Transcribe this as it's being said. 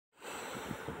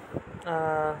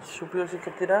সুপ্রিয়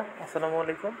শিক্ষার্থীরা, আসসালামু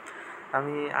আলাইকুম।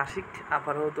 আমি আশিক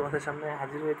আবারও তোমাদের সামনে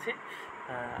হাজির হয়েছি।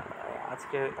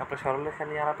 আজকে আমরা সরলরেখা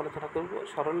নিয়ে আলাপ আলোচনা করব।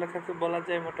 সরলরেখাকে বলা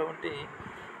যায় মোটামুটি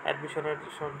অ্যাডমিশনের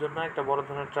জন্য একটা বড়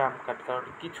ধরনের ট্রাম্প কার্ড, কারণ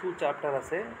কিছু চ্যাপ্টার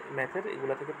আছে ম্যাথের,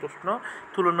 এগুলো থেকে প্রশ্ন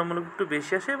তুলনামূলক একটু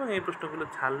বেশি আসে এবং এই প্রশ্নগুলো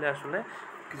ছাড়লে আসলে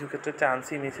কিছু ক্ষেত্রে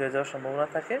চান্সই মিস হয়ে যাওয়ার সম্ভাবনা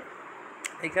থাকে।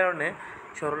 এই কারণে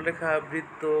সরলরেখা,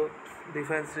 বৃত্ত,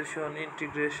 ডিফারেন্সিয়েশন,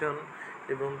 ইন্টিগ্রেশন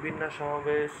এবং বিন্যাস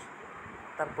সমাবেশ,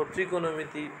 তারপর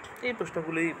ত্রিকোণমিতি, এই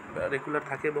প্রশ্নগুলি রেগুলার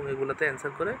থাকে এবং এগুলোতে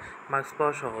অ্যান্সার করে মার্কস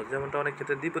পাওয়া সহজ। যেমনটা অনেক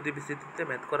ক্ষেত্রে দ্বিপদী বিস্তৃতিতে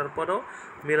ম্যাথ করার পরেও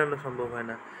মেলানো সম্ভব হয়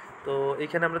না। তো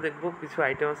এখানে আমরা দেখব কিছু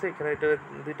আইটেম আছে। এখানে এটা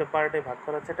দুইটা পার্টে ভাগ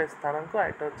করা আছে, একটা স্থানাঙ্ক আর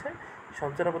একটা হচ্ছে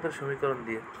সঞ্চারপথের সমীকরণ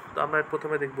দিয়ে। তো আমরা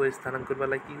প্রথমে দেখব এই স্থানাঙ্কের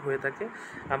বেলায় কী হয়ে থাকে।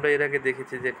 আমরা এর আগে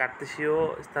দেখেছি যে কার্তেশীয়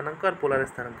স্থানাঙ্ক আর পোলার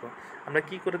স্থানাঙ্ক। আমরা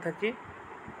কি করে থাকি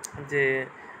যে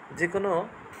যে কোনো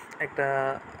একটা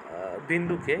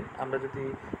বিন্দুকে আমরা যদি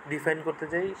ডিফাইন করতে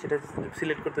যাই, সেটা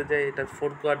সিলেক্ট করতে যাই, এটা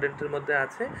ফোর্থ কোয়াড্রেন্টের মধ্যে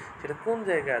আছে, সেটা কোন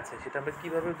জায়গায় আছে সেটা আমরা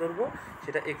কীভাবে ধরবো,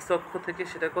 সেটা এক্স অক্ষ থেকে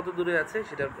সেটা কত দূরে আছে,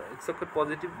 সেটা এক্স অক্ষের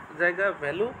পজিটিভ জায়গা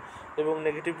ভ্যালু এবং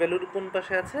নেগেটিভ ভ্যালুর কোন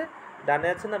পাশে আছে, ডানে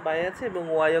আছে না বাঁয়ে আছে, এবং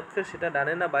ওয়াই অক্ষের সেটা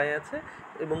ডানে না বাঁয়ে আছে,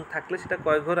 এবং থাকলে সেটা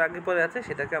কয় ঘর আগে পরে আছে,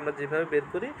 সেটাকে আমরা যেভাবে বের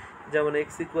করি, যেমন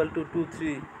এক্স ইকুয়াল টু 2,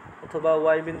 3 অথবা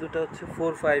ওয়াই বিন্দুটা হচ্ছে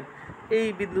 4, 5, এই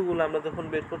বিন্দুগুলো আমরা যখন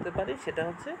বের করতে পারি সেটা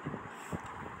হচ্ছে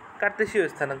কার্তেশীয়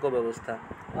স্থানাঙ্ক ব্যবস্থা।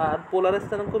 আর পোলার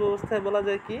স্থানাঙ্ক ব্যবস্থায় বলা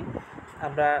যায় কি,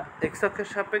 আমরা এক্স অক্ষের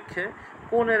সাপেক্ষে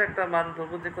কোণের একটা মান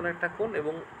ধরবো, যে কোনো একটা কোণ,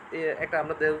 এবং একটা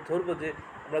আমরা ধরবো যে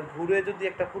আমরা ঘুরে যদি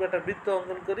একটা পুরোটা বৃত্ত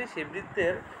অঙ্কন করি, সেই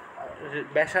বৃত্তের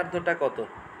ব্যাসার্ধটা কত,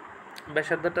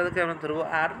 ব্যাসার্ধটাকে আমরা ধরবো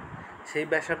আর, সেই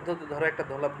ব্যাসার্ধ ধরো একটা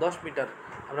ধরলাম 10 মিটার,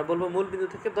 আমরা বলবো মূল বিন্দু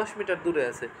থেকে 10 মিটার দূরে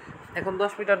আছে। এখন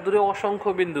 10 মিটার দূরে অসংখ্য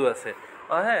বিন্দু আছে,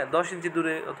 হ্যাঁ 10 ইঞ্চি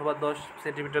দূরে অথবা 10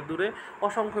 সেন্টিমিটার দূরে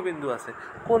অসংখ্য বিন্দু আছে।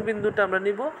 কোন বিন্দুটা আমরা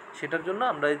নিব, সেটার জন্য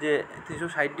আমরা এই যে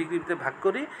 360 ডিগ্রিতে ভাগ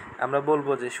করি, আমরা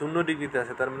বলবো যে 0 ডিগ্রিতে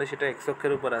আছে, তার মানে সেটা এক্স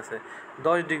অক্ষের উপর আছে।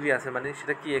 10 ডিগ্রি আছে মানে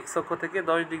সেটা কি এক্স অক্ষ থেকে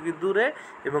 10 ডিগ্রি দূরে,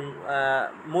 এবং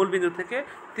মূল বিন্দু থেকে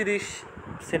 30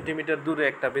 সেন্টিমিটার দূরে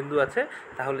একটা বিন্দু আছে,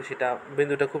 তাহলে সেটা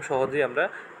বিন্দুটা খুব সহজেই আমরা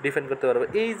ডিফাইন করতে পারবো।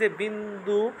 এই যে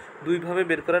বিন্দু দুইভাবে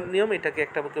বের করার নিয়ম, এটাকে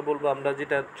একটা বলবো আমরা,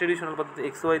 যেটা ট্রেডিশনাল পদ্ধতি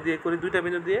এক্স ওয়াই দিয়ে করি দুইটা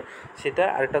বিন্দু দিয়ে, সেটা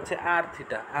আরেকটা হচ্ছে আর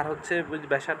থিটা। আর হচ্ছে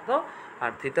ব্যাসার্ধ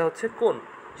আর থিটা হচ্ছে কোণ।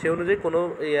 সে অনুযায়ী কোনো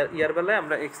ইয়ার বেলায়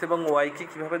আমরা এক্স এবং ওয়াইকে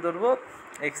কীভাবে ধরবো,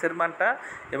 এক্সের মানটা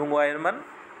এবং ওয়াইয়ের মান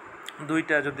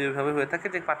দুইটা যদি ওইভাবে হয়ে থাকে,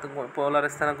 যে পোলার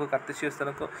স্থানাঙ্ক, কার্তেশীয়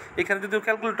স্থানাঙ্ক, এখানে যদিও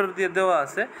ক্যালকুলেটর দিয়ে দেওয়া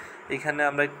আছে, এখানে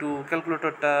আমরা একটু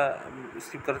ক্যালকুলেটরটা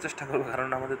স্কিপ করার চেষ্টা করবো, কারণ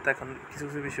আমাদের তো এখন কিছু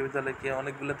কিছু বিশ্ববিদ্যালয়ে কি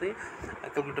অনেকগুলোতেই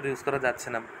ক্যালকুলেটর ইউজ করা যাচ্ছে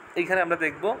না। এইখানে আমরা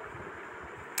দেখব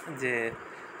যে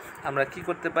আমরা কি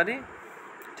করতে পারি,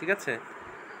 ঠিক আছে।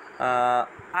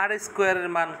 আর স্কোয়ারের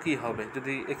মান কী হবে,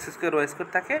 যদি এক্স স্কোয়ার ওয়াই স্কোয়ার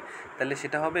থাকে তাহলে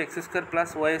সেটা হবে x square plus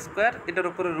Y square, এটার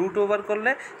উপরে রুট ওভার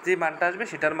করলে যে মানটা আসবে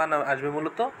সেটার মান আসবে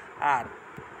মূলত আর।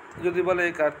 যদি বলে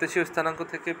কার্তেশীয় স্থানাঙ্ক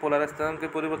থেকে পোলার স্থানাঙ্কে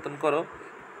পরিবর্তন করো,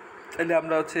 তাহলে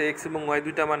আমরা হচ্ছে এক্স এবং ওয়াই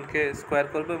দুইটা মানকে স্কোয়ার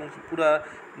করবো এবং পুরা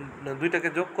দুইটাকে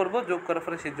যোগ করব, যোগ করার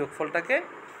পরে সেই যোগফলটাকে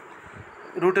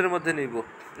রুটের মধ্যে নিব,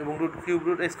 এবং root cube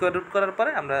root square root করার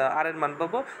পরে আমরা আর এর মান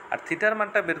পাবো। আর থিটার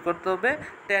মানটা বের করতে হবে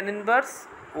tan inverse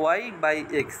Y by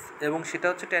x, এবং সেটা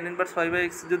হচ্ছে tan inverse Y by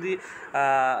x. যদি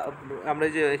আমরা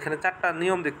যে এখানে 4টা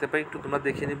নিয়ম দেখতে পাই, একটু তোমরা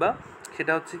দেখে নিবা।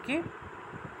 সেটা হচ্ছে কি,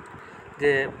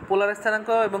 যে পোলার স্থানাঙ্ক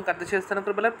এবং কার্তেশীয়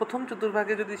স্থানাঙ্কের বেলায় প্রথম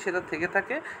চতুর্ভাগে যদি সেটা থেকে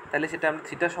থাকে, তাহলে সেটা আমরা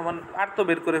থিটা সমান আর তো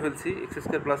বের করে ফেলছি, x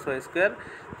square plus Y square,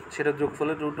 সেটা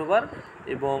যোগফলের রুট ওভার,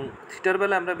 এবং থিটার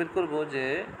বেলায় আমরা বের করবো যে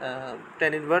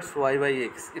tan inverse Y by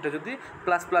x. এটা যদি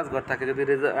প্লাস প্লাস ঘর থাকে, যদি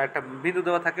একটা বিন্দু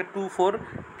দেওয়া থাকে 2, 4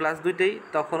 প্লাস দুইটাই,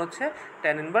 তখন হচ্ছে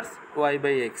tan inverse Y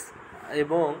by x.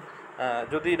 এবং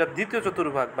যদি এটা দ্বিতীয়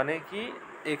চতুর্ভাগ, মানে কি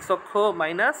এক্স অক্ষ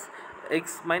মাইনাস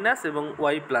এক্স মাইনাস এবং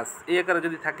ওয়াই প্লাস, এই আকারে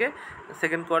যদি থাকে,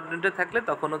 সেকেন্ড কোঅর্ডিনেটে থাকলে,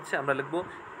 তখন হচ্ছে আমরা লিখব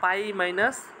পাই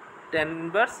minus tan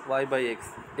inverse Y by x.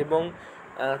 এবং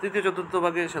তৃতীয় চতুর্থ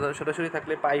ভাগে সরাসরি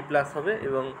থাকলে পাই প্লাস হবে,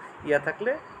 এবং ইয়া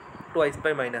থাকলে টোয়াইস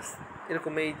পাই মাইনাস।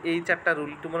 এরকম এই 4টা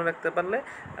রুল একটু মনে রাখতে পারলে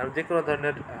যে কোনো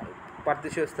ধরনের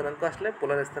কার্তেশীয় স্থানাঙ্ক আসলে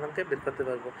পোলার স্থানাঙ্কে বের করতে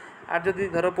পারবো। আর যদি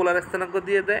ধরো পোলার স্থানাঙ্ক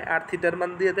দিয়ে দেয় আর থিটার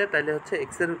মান দিয়ে দেয়, তাহলে হচ্ছে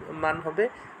এক্সের মান হবে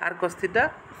আর কস থিটা,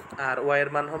 আর ওয়াইয়ের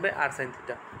মান হবে আর সাইন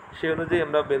থিটা। সেই অনুযায়ী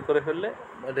আমরা বের করে ফেললে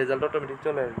রেজাল্ট অটোমেটিক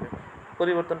চলে আসবে।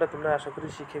 পরিবর্তনটা তোমরা আশা করি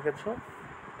শিখে গেছো,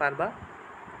 পারবা।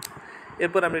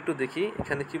 এরপর আমরা একটু দেখি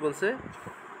এখানে কি বলছে।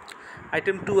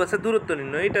 আইটেম 2 আছে দূরত্ব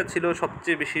নির্ণয়। এটা ছিল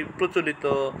সবচেয়ে বেশি প্রচলিত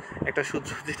একটা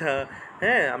সূত্র, যেটা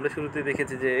আমরা শুরুতে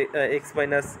দেখেছি যে x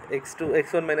minus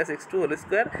x one minus x two whole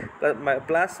square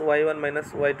plus Y one minus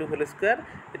Y two whole square,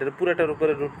 এটার পুরোটার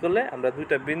উপরে রুট করলে আমরা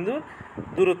দুইটা বিন্দুর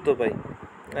দূরত্ব পাই।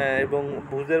 এবং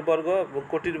ভুজের বর্গ এবং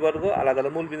কোটির বর্গ আলাদা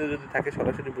আলাদা। মূল বিন্দু যদি থাকে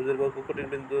সরাসরি ভুজের বর্গ কোটির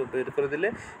বিন্দু বের করে দিলে,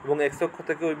 এবং এক্স অক্ষ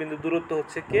থেকে ওই বিন্দু দূরত্ব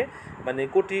হচ্ছে কে, মানে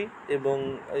কোটি, এবং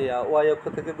ওয়াই অক্ষ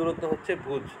থেকে দূরত্ব হচ্ছে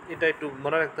ভুজ। এটা একটু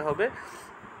মনে রাখতে হবে।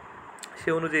 সে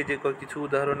অনুযায়ী যে কিছু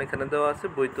উদাহরণ এখানে দেওয়া আছে,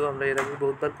 বইতেও আমরা এর আগে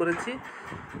বহুতবার করেছি,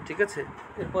 ঠিক আছে।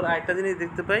 এরপর আরেকটা জিনিস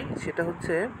দেখতে পাই, সেটা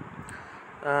হচ্ছে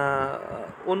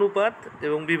অনুপাত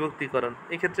এবং বিভক্তিকরণ।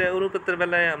 এক্ষেত্রে অনুপাতের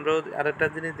বেলায় আমরা আরেকটা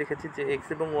জিনিস দেখেছি যে এক্স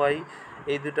এবং ওয়াই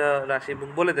এই দুটা রাশি, এবং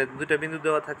বলে দেয় দুটা বিন্দু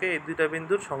দেওয়া থাকে, এই দুইটা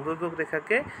বিন্দুর সংযোজক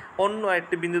রেখাকে অন্য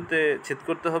আরেকটি বিন্দুতে ছেদ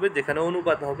করতে হবে, যেখানে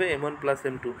অনুপাত হবে m1 প্লাস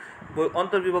m2।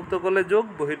 অন্তর্বিভক্ত করলে যোগ,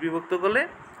 বহির্বিভক্ত করলে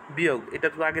বিয়োগ। এটা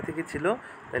তো আগে থেকে ছিল,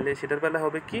 তাহলে সেটার বেলা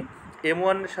হবে কি,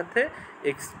 m1 এর সাথে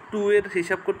x2 এর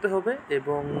হিসাব করতে হবে,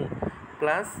 এবং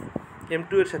প্লাস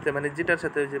m2 এর সাথে, মানে যেটার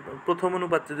সাথে যে প্রথম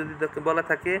অনুপাত যদি বলা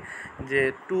থাকে যে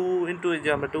 2 × যে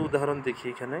আমরা একটা উদাহরণ দেখি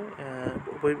এখানে,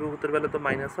 বহির্বিভক্তের বেলা তো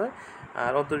মাইনাস হয়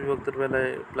আর অন্তর্বিভক্তের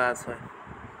বেলায় প্লাস হয়।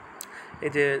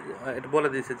 এই যে এটা বলে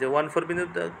দিয়েছে যে 1 4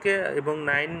 বিন্দুকে এবং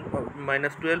 9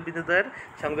 -12 বিন্দুদ্বয়ের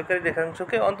সংযোগকারী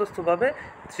রেখাংশকে অন্তস্থভাবে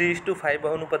 3:5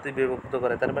 অনুপাতে বিভক্ত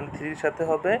করে। তার মানে 3 সাথে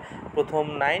হবে প্রথম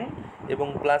 9 এবং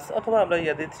প্লাস, অথবা আমরা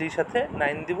 3 সাথে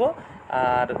 9 দিব,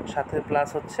 আর সাথে প্লাস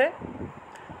হচ্ছে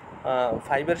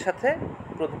 5-এর সাথে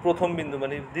প্রথম বিন্দু,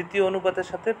 মানে দ্বিতীয় অনুপাতের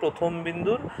সাথে প্রথম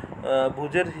বিন্দুর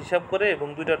ভুজের হিসাব করে, এবং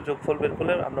দুইটার যোগফল বের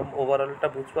করলে আমরা ওভারঅলটা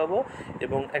ভুজ পাবো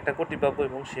এবং একটা কোটি পাবো,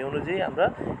 এবং সেই অনুযায়ী আমরা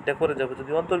এটা করে যাবো।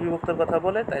 যদি অন্তর্বিভক্তর কথা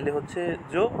বলে তাইলে হচ্ছে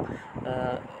যোগ,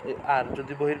 আর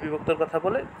যদি বহির্বিভক্তর কথা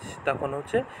বলে তখন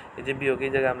হচ্ছে এই যে বিয়োগ।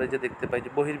 এই জায়গায় আমরা যে দেখতে পাই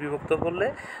যে বহির্বিভক্ত করলে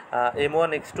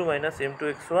m1 x2 minus m2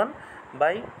 x1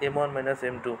 by m1 minus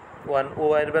m2।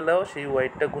 ওয়াইয়ের বেলাও সেই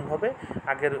ওয়াইটা গুণ হবে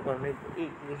আগের, মানে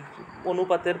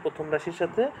অনুপাতের প্রথম রাশির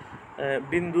সাথে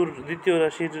বিন্দুর দ্বিতীয়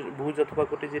রাশির ভুজ অথবা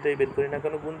কোটি যেটাই বের করি না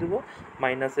কেন গুণ দিব,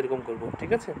 মাইনাস এরকম করব,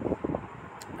 ঠিক আছে।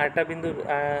 আরেকটা বিন্দুর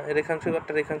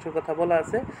রেখাংশের কথা বলা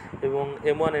আছে, এবং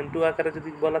m1 m2 আকারে যদি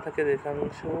বলা থাকে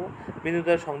রেখাংশ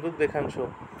বিন্দুদ্বয় সংযোগ রেখাংশ,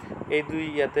 এই দুই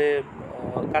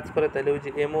কাজ করে, তাহলে ওই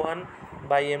যে m1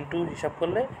 বাই m2 হিসাব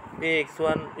করলে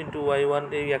ax1 × y1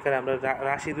 এই আকারে আমরা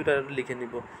রাশি দুটা লিখে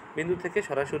নিব। বিন্দু থেকে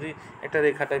সরাসরি একটা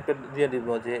রেখা টাইপের দিয়ে দিব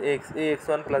যে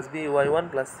ax1 plus b y1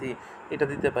 plus c, এটা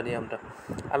দিতে পারি আমরা।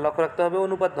 আর লক্ষ্য রাখতে হবে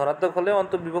অনুপাত ধনাত্মক হলে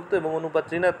অন্তর্বিভক্ত এবং অনুপাত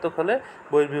ঋণাত্মক হলে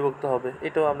বহির্বিভক্ত হবে,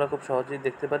 এটাও আমরা খুব সহজেই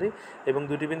দেখতে পারি। এবং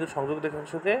দুটি বিন্দুর সংযোগ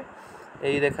রেখাংশকে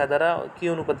এই রেখা দ্বারা কি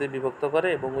অনুপাতে বিভক্ত করে,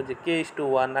 এবং ওই যে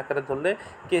k:1 আকারে ধরলে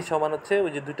কে সমান হচ্ছে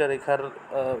ওই যে দুইটা রেখার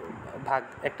ভাগ,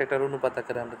 একটার অনুপাত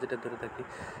আকারে আমরা যেটা ধরে থাকি।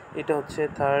 এটা হচ্ছে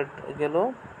থার্ড গেল।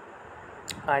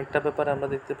 আরেকটা ব্যাপারে আমরা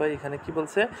দেখতে পাই এখানে কি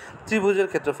বলছে, ত্রিভুজের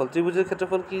ক্ষেত্রফল। ত্রিভুজের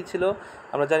ক্ষেত্রফল কি ছিল,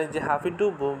 আমরা জানি যে হাফ ইন্টু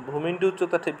ভূমি ইন্টু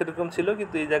উচ্চতা ঠিক এরকম ছিল,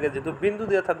 কিন্তু এই জায়গায় যেহেতু বিন্দু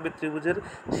দেওয়া থাকবে, ত্রিভুজের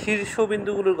শীর্ষ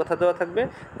বিন্দুগুলোর কথা দেওয়া থাকবে,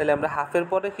 তাহলে আমরা হাফের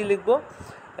পরে কি লিখবো,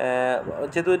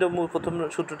 যেহেতু এটা প্রথম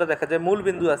সূত্রটা দেখা যায় মূল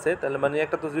বিন্দু আছে, তাহলে মানে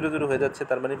একটা তো 0 0 হয়ে যাচ্ছে,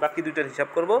 তার মানে বাকি দুইটার হিসাব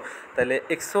করব। তাহলে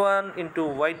x1 ×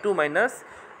 y2 minus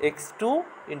x2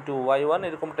 × y1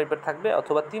 এরকম টাইপের থাকবে,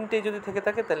 অথবা তিনটেই যদি থেকে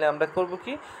থাকে তাহলে আমরা করব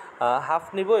কি, হাফ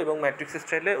নিব এবং ম্যাট্রিক্স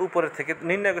স্টাইলে উপরের থেকে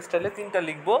নির্ণায়ক স্টাইলে তিনটা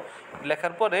লিখব।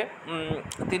 লেখার পরে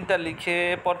তিনটা লিখে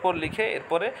পরপর লিখে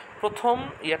এরপরে প্রথম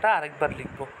ইয়েটা আরেকবার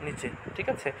লিখব নিচে, ঠিক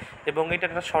আছে। এবং এটা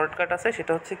একটা শর্টকাট আছে,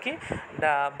 সেটা হচ্ছে কি,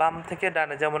 বাম থেকে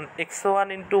ডানে, যেমন x1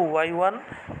 × y1,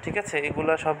 ঠিক আছে,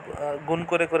 এগুলো সব গুণ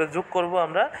করে করে যোগ করব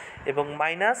আমরা, এবং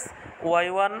মাইনাস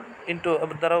y1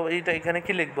 দ্বারাও এইটা এখানে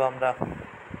কি লিখব আমরা,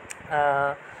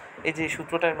 এই যে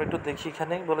সূত্রটা আমরা একটু দেখি,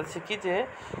 এখানে বলেছে কি যে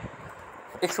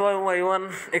xy y1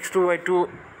 x2 y2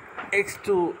 x2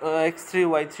 x3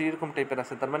 y3 এরকম টাইপের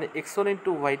আছে। তার মানে x1 ×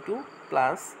 y2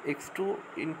 plus x2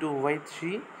 × y3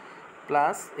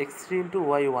 plus x3 ×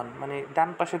 y1, মানে ডান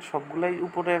পাশের সবগুলাই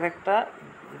উপরের একটা,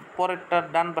 পরেরটা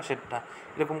ডান পাশেরটা,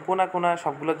 এরকম কোনা কোনা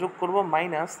সবগুলো যোগ করব,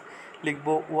 মাইনাস লিখব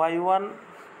y1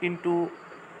 ×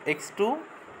 x2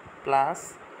 plus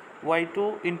y2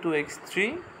 × x3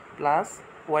 plus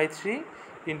y3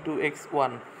 ×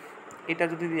 x1। এটা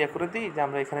যদি ইয়ে করে দিই, যে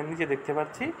আমরা এখানে নিচে দেখতে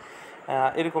পাচ্ছি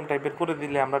এরকম টাইপের করে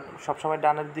দিলে আমরা সবসময়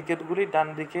ডানের দিকেরগুলি ডান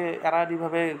দিকে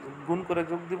আড়াআড়িভাবে গুণ করে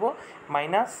যোগ দিব,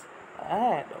 মাইনাস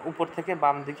উপর থেকে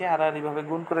বাম দিকে আড়াআড়িভাবে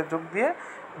গুণ করে যোগ দিয়ে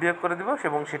বিয়োগ করে দিব,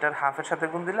 এবং সেটার হাফের সাথে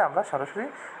গুণ দিলে আমরা সরাসরি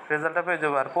রেজাল্টটা পেয়ে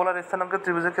যাবো। আর পোলার স্থানাঙ্কের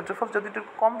ত্রিভুজের ক্ষেত্রফল যদি একটু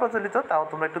কম প্রচলিত, তাও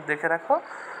তোমরা একটু দেখে রাখো।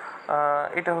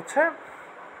 এটা হচ্ছে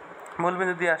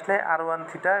মূলবিন্দু দিয়ে আসলে r1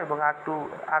 θ এবং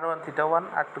r1 θ1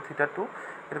 r2 θ2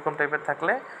 এরকম টাইপের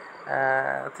থাকলে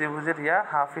ত্রিভুজের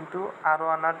half into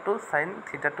r1 r2 sign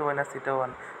θ2 -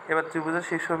 θ1। এবার ত্রিভুজের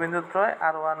শীর্ষবিন্দু ত্রয়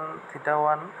r1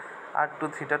 θ1 r2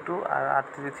 θ2 আর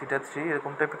r3 θ3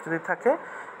 এরকম টাইপের যদি থাকে,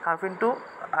 হাফ ইন্টু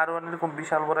r1 এরকম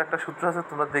বিশাল বড় একটা সূত্র আছে,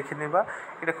 তোমরা দেখে নিবা।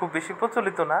 এটা খুব বেশি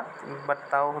প্রচলিত না, বাট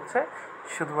তাও হচ্ছে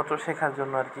শুধুমাত্র শেখার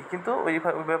জন্য আর কি। কিন্তু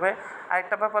ওইভাবে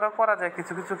আরেকটা ব্যাপারও করা যায়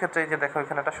কিছু কিছু ক্ষেত্রে। এই যে দেখো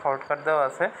এখানে একটা শর্টকাট দেওয়া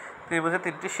আছে, ত্রিভুজে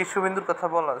 3টি শীর্ষবিন্দুর কথা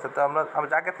বলা আছে। তো আমরা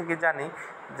আগে থেকে জানি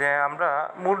যে আমরা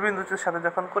মূল বিন্দুটির সাথে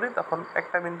যখন করি তখন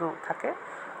একটা বিন্দু থাকে,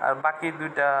 আর বাকি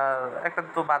দুইটা একটা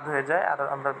তো বাদ হয়ে যায়, আর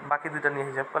আমরা বাকি দুইটা নিয়ে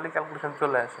হিসাব করলে ক্যালকুলেশন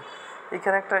চলে আসে।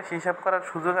 এখানে একটা হিসাব করার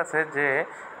সুযোগ আছে যে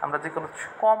আমরা যে কোনো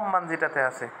কম মান যেটাতে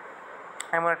আছে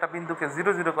এমন একটা বিন্দুকে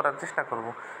 0 0 করার চেষ্টা করব।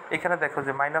 এখানে দেখো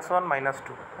যে -1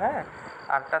 -2, হ্যাঁ,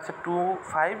 আরটা আছে 2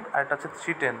 5, আরটা আছে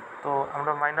 3 10। তো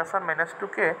আমরা -1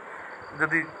 -2কে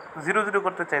যদি 0 0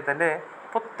 করতে চাই তাহলে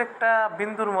প্রত্যেকটা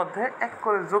বিন্দুর মধ্যে 1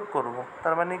 করে যোগ করব।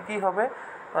 তার মানে কি হবে,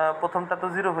 প্রথমটা তো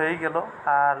 0 হয়েই গেল,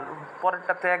 আর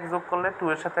পরেরটাতে 1 যোগ করলে 2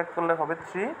 এর সাথে 1 করলে হবে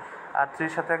 3, আর 3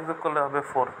 এর সাথে 1 যোগ করলে হবে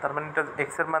 4। তার মানে এটা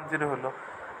x এর মান 0 হলো।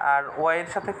 আর y এর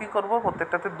সাথে কি করব,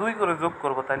 প্রত্যেকটাতে 2 করে যোগ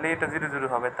করব, তাহলে এটা 0 0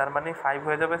 হবে। তার মানে 5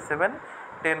 হয়ে যাবে 7,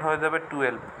 10 হয়ে যাবে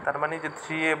 12। তার মানে যে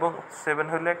 3 এবং 7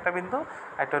 হলো একটা বিন্দু,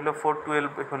 আর এটা হলো 4 12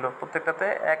 হলো। প্রত্যেকটাতে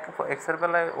x এর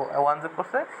বেলায় 1 যোগ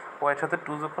করছে, y এর সাথে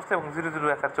 2 যোগ করছে এবং 0 0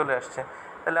 আকার চলে আসছে।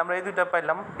 তাহলে আমরা এই দুইটা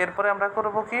পাইলাম। এরপরে আমরা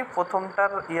করব কি,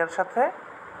 প্রথমটার ইয়ার সাথে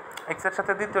x এর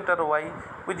সাথে দ্বিতীয়টার y,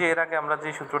 ওই যে এর আগে আমরা যে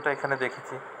সূত্রটা এখানে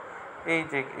দেখেছি, এই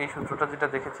যে এই সূত্রটা যেটা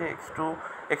দেখেছি,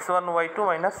 x1 y2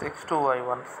 minus x2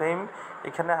 y1, same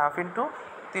এখানে হাফ ইন্টু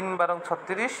 3 বারং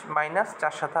 36 মাইনাস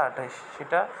 4 7 28,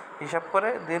 সেটা হিসাব করে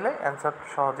দিলে অ্যান্সার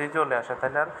সহজেই চলে আসে।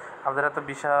 তাহলে আর আমাদের এত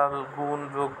বিশাল গুণ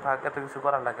যোগ ভাগ এত কিছু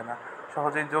করা লাগে না,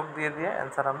 সহজেই যোগ দিয়ে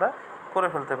অ্যান্সার আমরা করে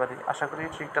ফেলতে পারি। আশা করি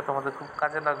ট্রিকটা তোমাদের খুব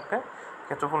কাজে লাগবে।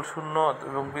 ক্ষেত্রফল শূন্য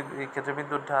এবং এই ক্ষেত্রে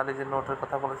বিদ্যুৎ ঢাল, এই যে নোটের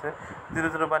কথা বলেছে, 0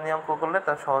 0 বানিয়ে অঙ্ক করলে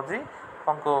তার সহজেই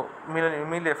অঙ্ক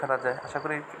মিলিয়ে ফেলা যায়। আশা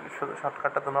করি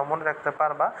শর্টকাটটা তোমরা মনে রাখতে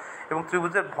পারবা। এবং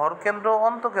ত্রিভুজের ভরকেন্দ্র,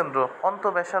 অন্তকেন্দ্র,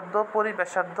 অন্তব্যাসার্ধ,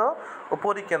 পরিব্যাসার্ধ ও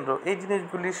পরিকেন্দ্র, এই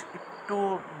জিনিসগুলি একটু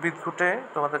বিদঘুটে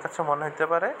তোমাদের কাছে মনে হতে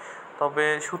পারে, তবে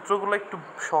সূত্রগুলো একটু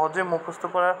সহজে মুখস্থ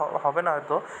করা হবে না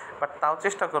হয়তো, বাট তাও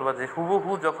চেষ্টা করবা যে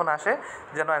হুবহু যখন আসে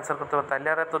যেন অ্যান্সার করতে পারে, তাইলে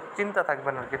আর এত চিন্তা থাকবে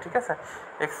না আর কি। ঠিক আছে,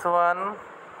 x1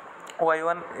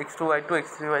 y1 x2 y2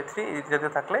 x3 y3 ইত্যাদি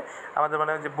থাকলে আমাদের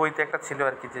মানে যে বইতে একটা ছিল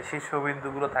আর কি, যে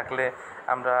শীর্ষবিন্দুগুলো থাকলে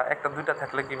আমরা একটা দুইটা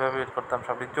থাকলে কীভাবে বের করতাম,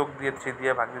 সবই যোগ দিয়ে 3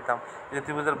 দিয়ে ভাগ দিতাম। যে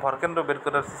ত্রিভুজের ভরকেন্দ্র বের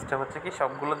করার সিস্টেম হচ্ছে কি,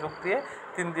 সবগুলো যোগ দিয়ে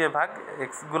 3 দিয়ে ভাগ,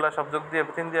 এক্সগুলো সব যোগ দিয়ে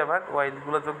 3 দিয়ে ভাগ,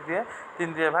 ওয়াইগুলো যোগ দিয়ে 3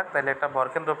 দিয়ে ভাগ, তাহলে একটা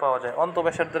ভরকেন্দ্র পাওয়া যায়।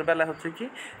 অন্তব্যাসার্ধের বেলা হচ্ছে কি,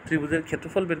 ত্রিভুজের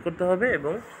ক্ষেত্রফল বের করতে হবে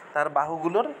এবং তার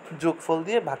বাহুগুলোর যোগফল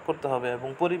দিয়ে ভাগ করতে হবে। এবং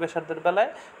পরিব্যাসার্ধের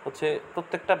বেলায় হচ্ছে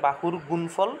প্রত্যেকটা বাহুর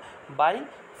গুণফল বাই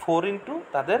 4 ইন্টু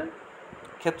তাদের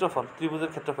ক্ষেত্রফল,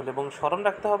 ত্রিভুজের ক্ষেত্রফল। এবং স্মরণ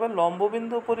রাখতে হবে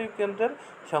লম্ববিন্দু পরিকেন্দ্রের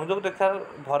সংযোগ রেখার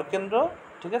ভরকেন্দ্র,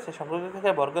 ঠিক আছে, সংযোগ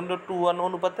রেখায় ভরকেন্দ্র 2:1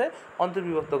 অনুপাতে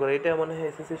অন্তর্বিভক্ত করে। এটা মনে হয়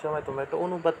এসএসসির সময় তোমরা একটা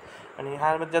অনুপাত মানে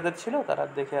হায়ার যাদের ছিল তারা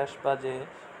দেখে আসবা যে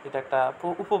এটা একটা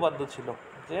উপপাদ্য ছিল,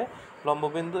 যে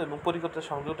লম্ববিন্দু এবং পরিকেন্দ্রের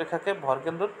সংযোগ রেখাকে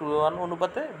ভরকেন্দ্র 2:1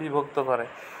 অনুপাতে বিভক্ত করে।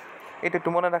 এটা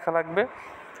একটু মনে রাখা লাগবে,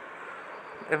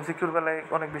 এমসিকিউর বেলায়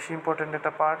অনেক বেশি ইম্পর্টেন্ট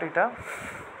একটা পার্ট এটা।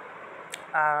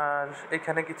 আর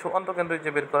এখানে কিছু অন্তকেন্দ্র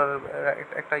যে বের করার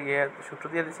একটা সূত্র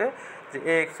দিয়ে দিছে, যে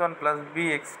ax1 প্লাস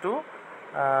bx2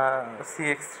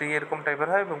 cx3 এরকম টাইপের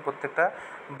হয়, এবং প্রত্যেকটা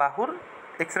বাহুর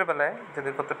এক্সের বেলায়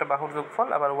যাদের প্রত্যেকটা বাহুর যোগফল,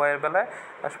 আবার ওয়াইয়ের বেলায়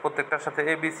প্রত্যেকটার সাথে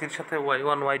abcর সাথে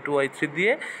y1 y2 y3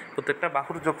 দিয়ে প্রত্যেকটা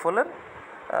বাহুর যোগফলের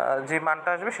যে মানটা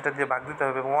আসবে সেটা দিয়ে ভাগ দিতে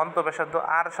হবে। এবং অন্তব্যাসার্ধ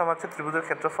আর সমান হচ্ছে ত্রিভুজের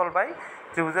ক্ষেত্রফল বাই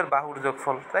ত্রিভুজের বাহুর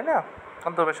যোগফল, তাই না?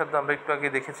 অন্তব্যাসার্ধ আমরা একটু আগে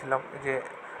দেখেছিলাম যে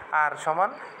আর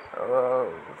সমান,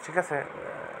 ঠিক আছে,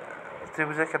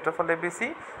 ত্রিভুজের ক্ষেত্রফল ABC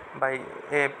by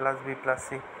A plus B plus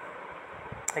C.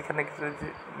 এখানে কিছু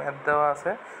ম্যাথ দেওয়া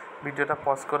আছে, ভিডিওটা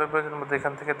পজ করে প্রয়োজন মধ্যে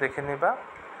এখান থেকে দেখে নিবা।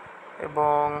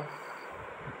 এবং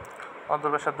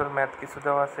অন্তর্ব্যাসার্ধর ম্যাথ কিছু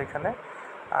দেওয়া আছে এখানে।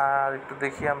 আর একটু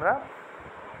দেখি আমরা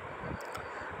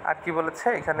আর কি বলেছে।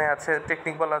 এখানে আছে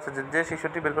টেকনিক বলা আছে যে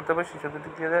শিশুটি বের করতে হবে, শিশুটি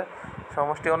দিয়ে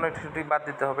সমষ্টি অন্য শিশুটি বাদ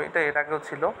দিতে হবে, এটা এর আগেও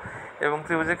ছিল। এবং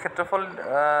ত্রিভুজের ক্ষেত্রফল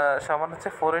সমান হচ্ছে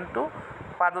 4 ইন্টু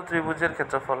পাদ ত্রিভুজের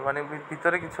ক্ষেত্রফল, মানে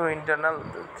ভিতরে কিছু ইন্টারনাল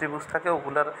ত্রিভুজ থাকে,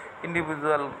 ওগুলার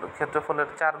ইন্ডিভিজুয়াল ক্ষেত্রফলের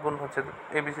 4 গুণ হচ্ছে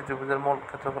এবিসি ত্রিভুজের মূল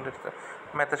ক্ষেত্রফলের।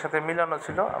 ম্যাথের সাথে মিলানো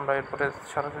ছিল। আমরা এরপরে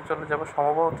সরাসরি চলে যাব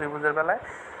সমবাহু ত্রিভুজের বেলায়।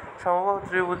 সমবাহু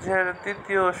ত্রিভুজের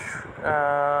তৃতীয়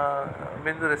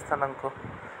বিন্দুর স্থানাঙ্ক।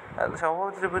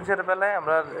 সমবাহু ত্রিভুজের বেলায়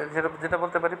আমরা যেটা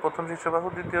বলতে পারি, প্রথম শীর্ষবাহু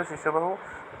দ্বিতীয় শীর্ষবাহু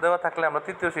দেওয়া থাকলে আমরা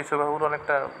তৃতীয় শীর্ষবাহুর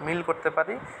অনেকটা মিল করতে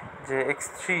পারি, যে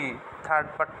x3 থার্ড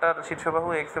পার্টটার শীর্ষবাহু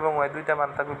x এবং y দুইটা মান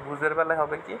থাকবে। ভুজের বেলায়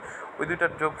হবে কি, ওই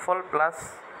দুইটার যোগফল প্লাস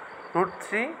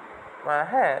 √3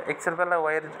 হ্যাঁ, এক্সের বেলা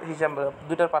ওয়াইয়ের হিসাব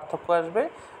দুইটার পার্থক্য আসবে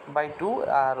বাই টু,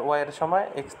 আর ওয়াইয়ের সময়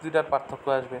এক্স দুইটার পার্থক্য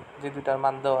আসবে, যে দুইটার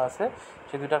মান দেওয়া আছে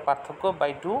সেই দুইটার পার্থক্য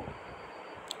বাই টু,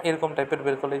 এরকম টাইপের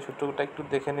বের করলে এই সূত্রটা একটু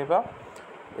দেখে নেবা।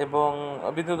 এবং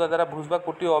বিন্দুদ্বয় দ্বারা ভুজ বা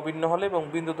কোটি অভিন্ন হলে এবং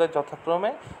বিন্দুদ্বয়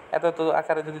যথাক্রমে এত এত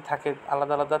আকারে যদি থাকে,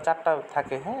 আলাদা আলাদা চারটা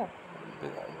থাকে, হ্যাঁ,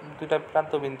 দুইটা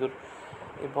প্রান্ত বিন্দুর,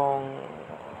 এবং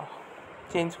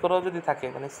চেঞ্জ করাও যদি থাকে,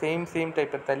 মানে সেম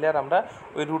টাইপের, তাইলে আর আমরা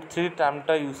ওই √3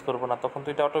 টার্মটা ইউজ করবো না, তখন তো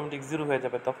এটা অটোমেটিক জিরো হয়ে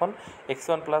যাবে। তখন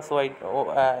x1 প্লাস ওয়াই,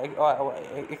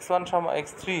 x1 সমান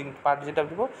x3 পার্ট যেটা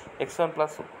দিব x1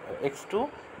 plus x2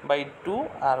 by two,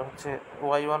 আর হচ্ছে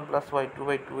y1 plus y2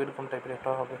 by two, এরকম টাইপের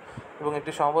একটা হবে। এবং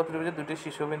একটি সমবাহু ত্রিভুজের দুটি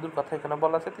শীর্ষবিন্দুর কথা এখানে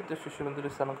বলা আছে, তৃতীয় শীর্ষবিন্দুর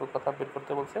স্থানাঙ্ক কথা বের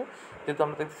করতে বলছে। যেহেতু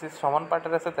আমরা দেখতেছি সমান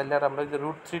পার্টের আছে, তাহলে আর আমরা যে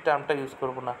 √3 টার্মটা ইউজ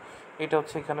করবো না। এটা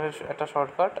হচ্ছে এখানে একটা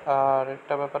শর্টকাট। আর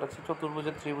একটা ব্যাপার আছে,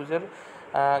 চতুর্ভুজের ত্রিভুজের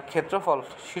ক্ষেত্রফল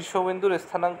শীর্ষবিন্দুর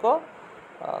স্থানাঙ্ক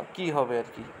কি হবে আর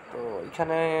কি। তো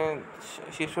এখানে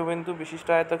শীর্ষবিন্দু বিশিষ্ট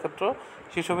আয়তক্ষেত্র,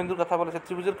 শীর্ষবিন্দুর কথা বলেছে,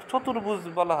 ত্রিভুজের চতুর্ভুজ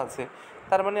বলা আছে,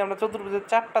 তার মানে আমরা চতুর্ভুজের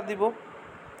চারটা দিব,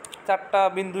 চারটা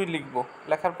বিন্দুই লিখব,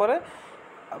 লেখার পরে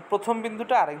প্রথম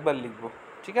বিন্দুটা আরেকবার লিখব,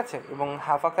 ঠিক আছে, এবং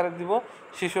হাফ আকারে দিব।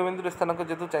 শীর্ষবিন্দুর স্থানাঙ্ক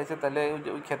যেহেতু চাইছে, তাহলে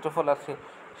ওই ক্ষেত্রফল আছে,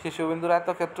 শীর্ষবিন্দুর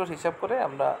আয়তক্ষেত্র হিসাব করে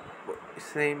আমরা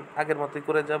সেম আগের মতোই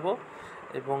করে যাব।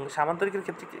 এবং সামান্তরিকের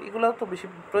ক্ষেত্রে এগুলো তো বেশি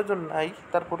প্রয়োজন নাই,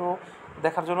 তারপরেও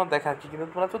দেখার জন্য দেখা আর কি। কিন্তু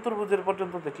তোমরা চতুর্ভুজের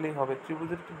পর্যন্ত দেখলেই হবে,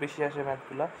 ত্রিভুজের একটু বেশি আসে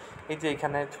ম্যাথগুলো। এই যে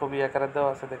এখানে ছবি আকারে দেওয়া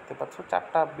আছে, দেখতে পাচ্ছ,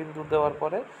 চারটা বিন্দু দেওয়ার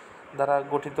পরে দ্বারা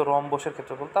গঠিত রম্বসের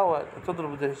ক্ষেত্রফল, তাও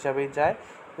চতুর্ভুজের হিসাবেই যায়।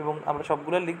 এবং আমরা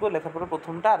সবগুলো লিখবো, লেখার পরে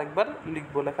প্রথমটা আরেকবার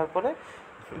লিখবো, লেখার পরে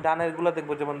ডানেরগুলো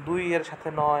দেখবো, যেমন 2 এর সাথে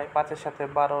 9, 5-এর সাথে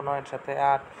 12, 9-এর সাথে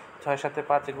 8, 6-এর সাথে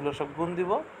 5, এগুলো সব গুণ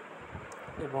দিব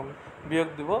এবং বিয়োগ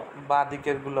দিব। বাঁ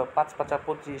দিকেরগুলো 5-5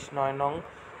 25, 9 নং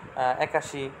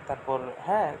 81, তারপর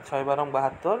হ্যাঁ 6-12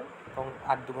 72, এবং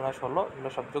 8-2 16, এগুলো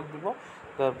সব যোগ দিব,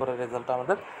 দেওয়ার পরে রেজাল্টটা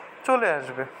আমাদের চলে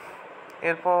আসবে।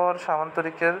 এরপর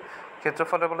সামান্তরিকের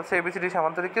ক্ষেত্রফলে বলেছে এবিসিডি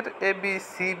সামান্তরিকের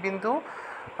ABC বিন্দু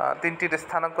তিনটির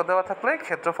স্থানাঙ্ক দেওয়া থাকলে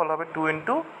ক্ষেত্রফল হবে 2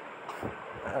 ইন্টু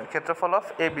ক্ষেত্রফল অফ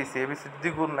ABC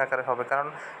দ্বিগুণ আকারে হবে। কারণ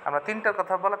আমরা তিনটার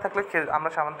কথা বলা থাকলে আমরা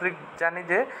সামান্তরিক জানি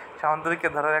যে সামান্তরিকে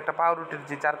ধরার একটা পাউরুটির,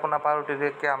 যে চারকোনা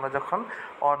পাউরুটিকে আমরা যখন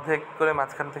অর্ধেক করে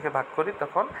মাঝখান থেকে ভাগ করি,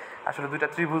 তখন আসলে দুইটা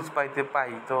ত্রিভুজ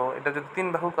পাই। তো এটা যদি তিন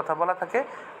বাহুর কথা বলা থাকে,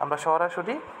 আমরা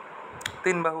সরাসরি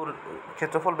তিন বাহুর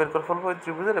ক্ষেত্রফল বের করে ফেলবো ওই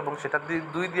ত্রিভুজের, এবং সেটা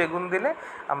 2 দিয়ে গুণ দিলে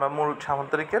আমরা মূল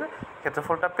সামান্তরিকের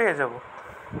ক্ষেত্রফলটা পেয়ে যাব।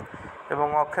 এবং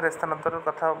অক্ষের স্থানান্তরের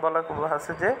কথা বলা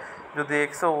আছে যে যদি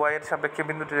এক্স ও ওয়াইয়ের সাপেক্ষে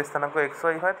বিন্দুটির স্থানাঙ্ক এক্স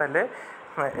ওয়াই হয়, তাহলে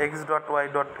এক্স ডট ওয়াই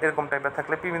ডট এরকম টাইপের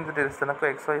থাকলে পি বিন্দুটির স্থানাঙ্ক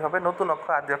এক্স ওয়াই হবে। নতুন অক্ষ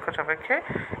আদি অক্ষের সাপেক্ষে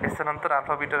স্থানান্তর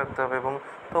আলফা বিটা রাখতে হবে। এবং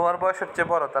তোমার বয়স হচ্ছে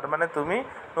বড়, তার মানে তুমি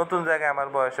নতুন জায়গায় আমার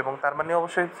বয়স, এবং তার মানে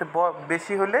অবশ্যই হচ্ছে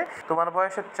বেশি হলে তোমার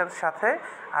বয়সের সাথে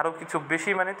আরও কিছু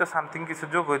বেশি, মানে তো সামথিং কিছু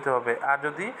যোগ হইতে হবে। আর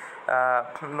যদি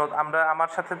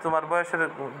আমার সাথে তোমার বয়সের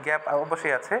গ্যাপ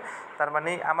অবশ্যই আছে, তার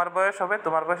মানে আমার বয়স হবে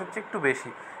তোমার বয়সের চেয়ে একটু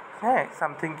বেশি, হ্যাঁ,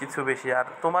 সামথিং কিছু বেশি, আর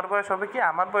তোমার বয়স হবে কি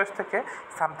আমার বয়স থেকে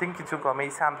সামথিং কিছু কম।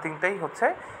 এই সামথিংটাই হচ্ছে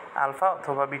আলফা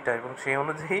অথবা বিটা, এবং সেই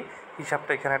অনুযায়ী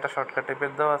হিসাবটা এখানে একটা শর্টকাট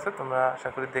টাইপের দেওয়া আছে, তোমরা আশা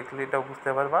করি দেখলে এটাও বুঝতে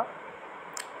পারবা।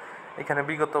 এখানে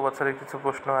বিগত বছরের কিছু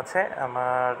প্রশ্ন আছে,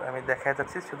 আমি দেখাই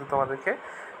যাচ্ছি শুধু তোমাদেরকে,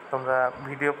 তোমরা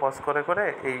ভিডিও পজ করে করে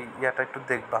এই ইয়াটা একটু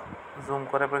দেখবা, জুম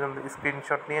করে পর্যন্ত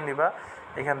স্ক্রিনশট নিয়ে নিবা।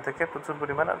 এখান থেকে প্রচুর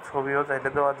পরিমাণ ছবিও চাইলে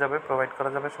দেওয়া যাবে, প্রোভাইড করা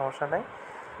যাবে, সমস্যা নেই।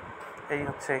 এই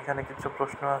হচ্ছে এখানে কিছু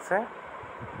প্রশ্ন আছে।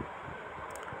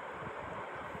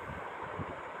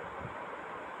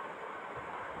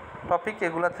 টপিক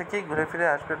এগুলা থেকেই ঘুরে ফিরে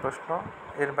আসবে প্রশ্ন,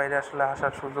 এর বাইরে আসলে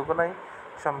আসার সুযোগও নাই,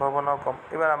 সম্ভাবনাও কম।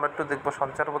 এবার আমরা একটু দেখব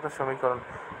সঞ্চারপথের সমীকরণ।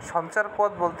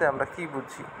 সঞ্চারপথ বলতে আমরা কি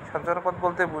বুঝি? সঞ্চারপথ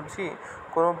বলতে বুঝি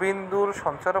কোনো বিন্দুর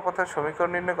সঞ্চারপথের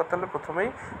সমীকরণ নির্ণয় করতে হলে প্রথমেই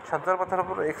সঞ্চারপথের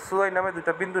উপর এক্স ওয়াই নামে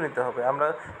দুটা বিন্দু নিতে হবে। আমরা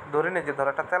ধরে নিই যে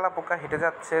একটা তেলা পোকা হেঁটে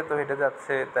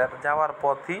যাচ্ছে, তার যাওয়ার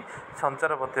পথই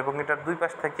সঞ্চারপথ, এবং এটার দুই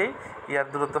পাশ থেকেই ইয়ার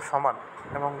দূরত্ব সমান,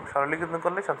 এবং সরলীকরণ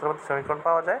করলে সঞ্চারপথের সমীকরণ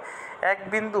পাওয়া যায়। এক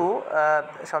বিন্দু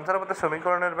সঞ্চারপথের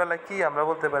সমীকরণের বেলায় কি আমরা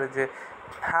বলতে পারি যে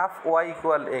হাফ ওয়াই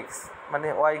ইকুয়াল এক্স, মানে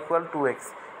ওয়াই ইকুয়াল 2x,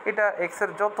 এটা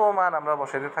এক্সের যত মান আমরা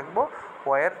বসাইতে থাকবো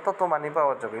ওয়াইয়ের তত মানই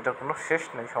পাওয়া যাবে, এটার কোনো শেষ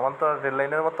নেই, সমান্তরাল রেল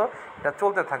লাইনের মতো এটা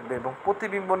চলতে থাকবে। এবং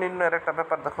প্রতিবিম্ব নির্ণয়ের একটা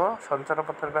ব্যাপার দেখো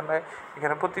সঞ্চারপথের বেলায়,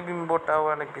 এখানে প্রতিবিম্বটাও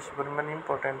অনেক বেশি পরিমাণে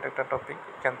ইম্পর্ট্যান্ট একটা টপিক,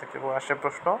 এখান থেকে আসে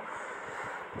প্রশ্ন।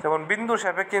 যেমন বিন্দুর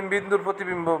সাপেক্ষে বিন্দুর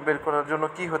প্রতিবিম্ব বের করার জন্য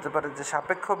কি হতে পারে, যে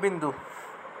সাপেক্ষ বিন্দু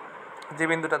যে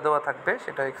বিন্দুটা দেওয়া থাকবে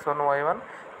সেটা x1 y1,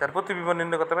 যার প্রতিবিম্ব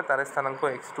নির্ণয় করতে হবে তার স্থানাঙ্ক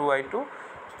x2 y2,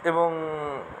 এবং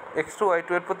x2 y2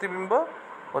 এর প্রতিবিম্ব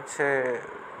হচ্ছে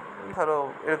ধরো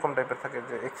এরকম টাইপের থাকে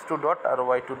যে x2 ডট আর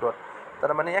y2 ডট,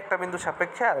 তার মানে একটা বিন্দু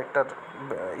সাপেক্ষে আরেকটার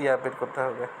বের করতে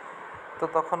হবে। তো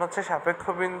তখন হচ্ছে সাপেক্ষ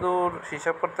বিন্দুর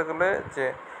হিসাব করতে গেলে যে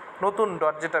নতুন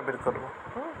ডট যেটা বের করব,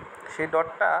 সেই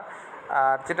ডটটা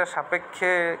আর যেটা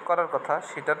সাপেক্ষে করার কথা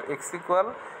সেটার এক্স ইকুয়াল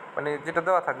মানে যেটা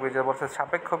দেওয়া থাকবে, যে বলছে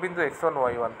সাপেক্ষ বিন্দু x1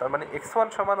 y1, তার মানে x1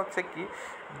 সমান হচ্ছে কি,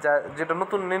 যেটা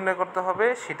নতুন নির্ণয় করতে হবে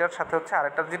সেটার সাথে হচ্ছে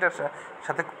আরেকটা যেটার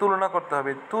সাথে তুলনা করতে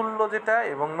হবে, তুল্য যেটা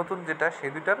এবং নতুন যেটা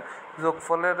সেই দুইটার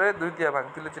যোগফলের 2 দিয়ে ভাগ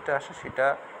দিলে যেটা আসে সেটা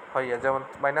হইয়া, যেমন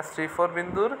 -3 4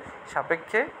 বিন্দুর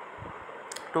সাপেক্ষে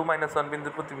 2 - 1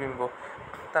 বিন্দুর প্রতিবিম্ব,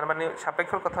 তার মানে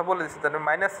সাপেক্ষর কথা বলে দিচ্ছি, তার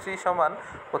মানে -3 সমান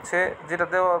হচ্ছে যেটা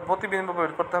দেওয়া প্রতিবিম্ব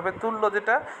বের করতে হবে, তুল্য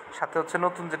যেটা সাথে হচ্ছে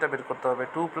নতুন যেটা বের করতে হবে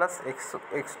 2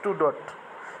 + x2 ডট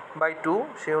বাই 2,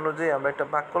 সেই অনুযায়ী আমরা একটা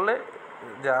ভাগ করলে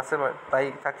যা আছে তাই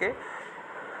থাকে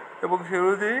এবং সেই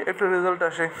অনুযায়ী একটা রেজাল্ট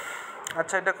আসে।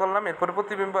 আচ্ছা, এটা করলাম। এরপরে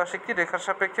প্রতিবিম্ব আসে কি, রেখার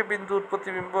সাপেক্ষে বিন্দুর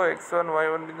প্রতিবিম্ব x1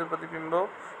 y1 বিন্দুর প্রতিবিম্ব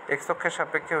x অক্ষের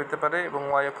সাপেক্ষে হইতে পারে এবং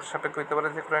y অক্ষের সাপেক্ষে হইতে পারে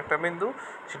যে কোনো একটা বিন্দু,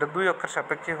 সেটা 2 অক্ষের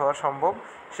সাপেক্ষে হওয়া সম্ভব।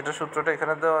 সেটা সূত্রটা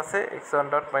এখানে দেওয়া আছে, x1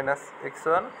 dot minus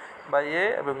x1 by a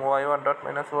এবং y1 dot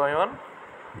minus y1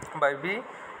 by b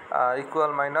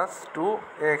equal -2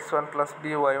 ax1 plus b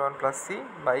y1 plus c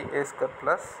by a square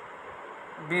plus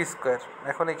b square.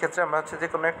 এখন এই ক্ষেত্রে আমরা হচ্ছে যে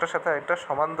কোনো একটার সাথে একটা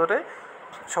সমান ধরে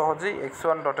সহজেই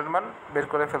x1 ডটের মান বের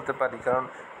করে ফেলতে পারি, কারণ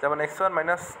যেমন x1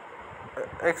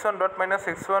 dot minus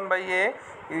x1 by a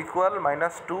equal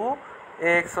 -2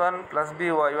 ax1 plus b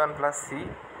y1 plus c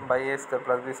by a square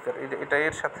plus b square. এটা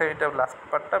এর সাথে এটা লাস্ট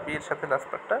পার্টটা, b এর সাথে লাস্ট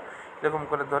পার্টটা এরকম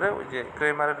করে ধরে ওই যে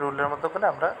ক্রেমারের রুলের মতো করে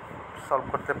আমরা সলভ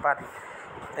করতে পারি।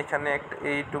 এখানে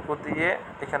এইটুকু দিয়ে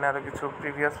এখানে আরও কিছু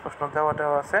প্রিভিয়াস প্রশ্ন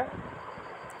দেওয়া আছে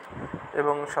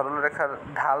এবং সরলরেখার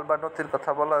ঢাল বা নতির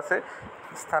কথা বলা আছে।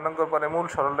 স্থানাঙ্কর পরে মূল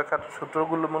সরলরেখার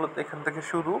সূত্রগুলো মূলত এখান থেকে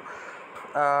শুরু।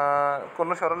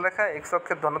 কোনো সরলরেখা এক্স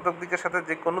অক্ষের ধনাত্মক দিকের সাথে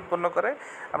যে কোণ উৎপন্ন করে,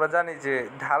 আমরা জানি যে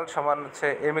ঢাল সমান হচ্ছে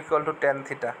m = tan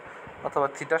থিটা, অথবা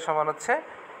থিটা সমান হচ্ছে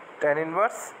tan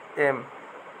ইনভার্স m,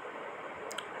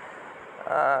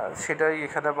 সেটাই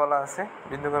এখানে বলা আছে।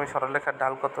 বিন্দুগামী সরলরেখার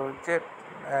ঢাল কত হচ্ছে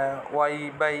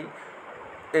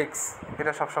y/x,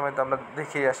 এটা সবসময় তো আমরা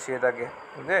দেখেই আসছি এর আগে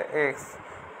যে x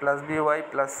plus by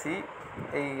plus c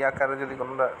এই আকারে যদি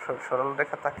কোনো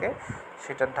সরলরেখা থাকে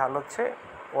সেটার ঢাল হচ্ছে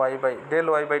del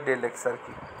y/del x আর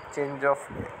কি, change of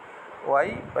y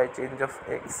by change of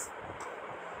x।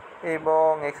 এবং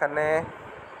এখানে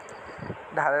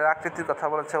ঢালের আকৃতির কথা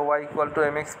বলেছে y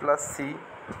 = mx প্লাস c,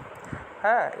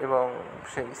 হ্যাঁ, এবং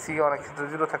সেই সি অনেক ক্ষেত্রে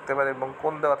 0 থাকতে পারে এবং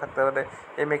কোণ দেওয়া থাকতে পারে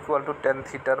m = tan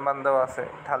থিটার মান দেওয়া আছে।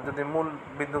 ঢাল যদি মূল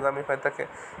বিন্দুগামী হয়ে থাকে,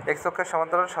 এক্স অক্ষের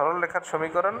সমান্তরাল সরলরেখার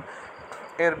সমীকরণ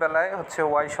এর বেলায় হচ্ছে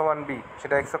y সমান b,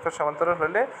 সেটা এক্স অক্ষের সমান্তরাল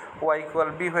হলে y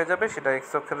 = b হয়ে যাবে, সেটা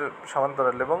এক্স অক্ষের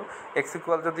সমান্তরাল। এবং x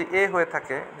 = যদি a হয়ে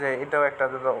থাকে, যে এটাও একটা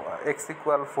x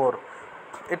 = 4,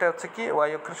 এটা হচ্ছে কি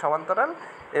y অক্ষের সমান্তরাল,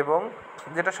 এবং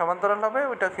যেটা সমান্তরাল হবে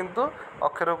ওইটা কিন্তু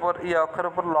অক্ষের উপর অক্ষের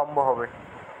উপর লম্ব হবে।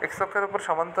 এক্স অক্ষের উপর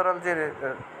সমান্তরাল যে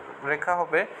রেখা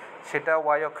হবে সেটা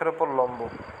y অক্ষের উপর লম্ব,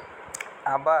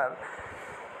 আবার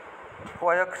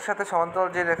y অক্ষের সাথে সমান্তরাল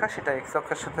যে রেখা সেটা এক্স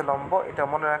অক্ষের সাথে লম্ব, এটা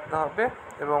মনে রাখতে হবে।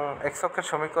 এবং এক্স অক্ষের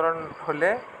সমীকরণ হলে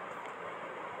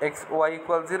y =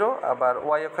 0, আবার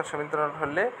y অক্ষের সমীকরণ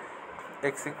হলে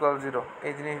x = 0,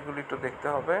 এই জিনিসগুলি একটু দেখতে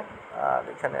হবে। আর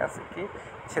এখানে আছে কি,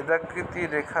 ছেদাকৃতি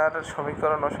রেখার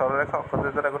সমীকরণ ও সরলরেখা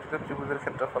অক্ষদের দ্বারা গঠিত ত্রিভুজের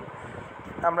ক্ষেত্রফল।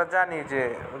 আমরা জানি যে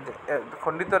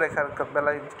খণ্ডিত রেখার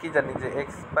বেলায় কি জানি যে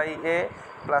x/a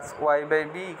প্লাস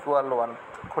y/b = 1,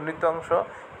 খণ্ডিত অংশ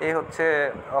a হচ্ছে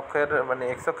অক্ষের মানে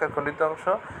x অক্ষের খণ্ডিত অংশ,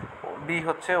 b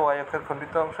হচ্ছে y অক্ষের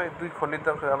খণ্ডিত অংশ। এই দুই খণ্ডিত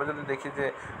অংশ আমরা যদি দেখি যে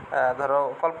ধরো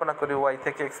কল্পনা করি y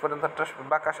থেকে x পর্যন্ত একটা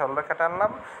বাঁকা সরলরেখা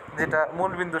টানলাম, যেটা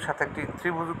মূল বিন্দুর সাথে একটি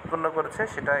ত্রিভুজ উৎপন্ন করেছে,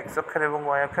 সেটা x অক্ষের এবং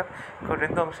y অক্ষের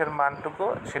খণ্ডিত অংশের মানটুকু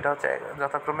সেটা হচ্ছে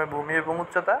যথাক্রমে ভূমি এবং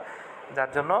উচ্চতা,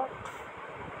 যার জন্য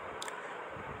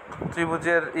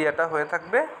ত্রিভুজের ইয়েটা হয়ে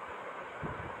থাকবে,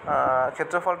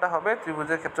 ক্ষেত্রফলটা হবে,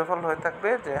 ত্রিভুজের ক্ষেত্রফল হয়ে থাকবে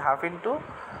যে ½ ×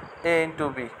 a ×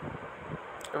 b,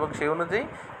 এবং সেই অনুযায়ী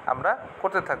আমরা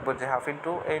করতে থাকবো যে ½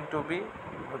 × a × b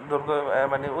দৈর্ঘ্য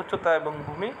মানে উচ্চতা এবং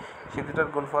ভূমি, সেই দুটার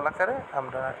গুণফল আকারে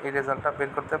আমরা এই রেজাল্টটা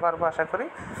বের করতে পারবো আশা করি।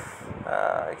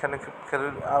 এখানে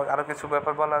আরও কিছু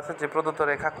ব্যাপার বলা আছে যে প্রদত্ত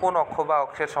রেখা কোন অক্ষ বা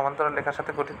অক্ষের সমান্তরাল রেখার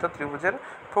সাথে গঠিত ত্রিভুজের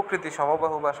প্রকৃতি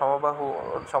সমবাহু বা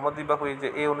সমদ্বিবাহু, এই যে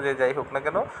এই অনুযায়ী যাই হোক না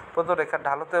কেন, প্রদত্ত রেখার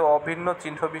ঢাল হতে অভিন্ন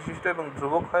চিহ্ন বিশিষ্ট এবং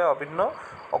ধ্রুবক হয় অভিন্ন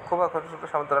অক্ষ বা অক্ষের সাথে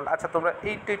সমান্তরাল। আচ্ছা, তোমরা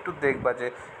এইটা একটু দেখবা যে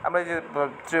আমরা এই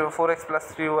যে 4x +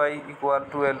 3y =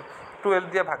 12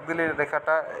 দিয়ে ভাগ দিলে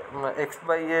রেখাটা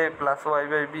x/a প্লাস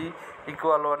y/b =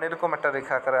 1 এরকম একটা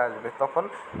রেখা আকারে আসবে, তখন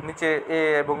নিচে a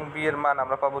এবং b এর মান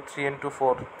আমরা পাবো 3 ×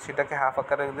 4, সেটাকে হাফ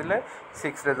আকারে দিলে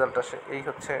 6 রেজাল্ট আসে। এই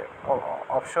হচ্ছে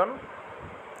অপশন।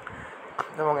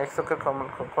 এবং এক্স অক্ষের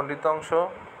খণ্ডিত অংশ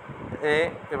এ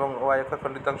এবং ওয়াই অক্ষের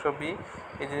খণ্ডিতাংশ বি,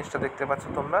 এই জিনিসটা দেখতে পাচ্ছ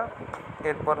তোমরা।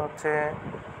 এরপর হচ্ছে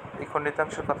এই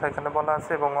খণ্ডিতাংশের কথা এখানে বলা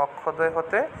আছে, এবং অক্ষদ্বয়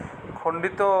হতে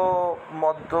খণ্ডিত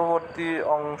মধ্যবর্তী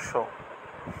অংশ,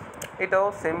 এটাও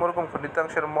সেম ওরকম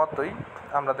খণ্ডিতাংশের মতোই।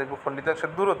 আমরা দেখব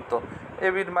খণ্ডিতাংশের দূরত্ব এ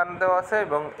বির মান দেওয়া আছে,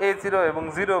 এবং A0 এবং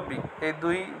 0B এই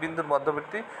দুই বিন্দুর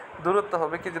মধ্যবর্তী দূরত্ব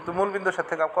হবে কি, যেহেতু মূল বিন্দুর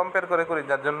সাথে কম্পেয়ার করে করি,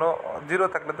 যার জন্য 0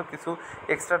 থাকলে তো কিছু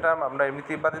এক্সট্রা টার্ম আমরা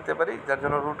এমনিতেই বাদ দিতে পারি, যার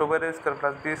জন্য √/a²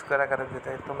 + b² আকারে দিতে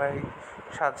হয়। তোমরা এই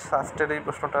সাস্টের এই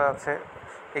প্রশ্নটা আছে,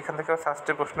 এখান থেকেও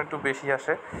সাস্টের প্রশ্ন একটু বেশি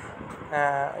আসে,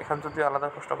 এখান যদি আলাদা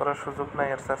প্রশ্ন করার সুযোগ নাই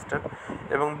আর সাস্টের।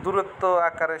 এবং দূরত্ব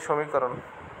আকারে সমীকরণ,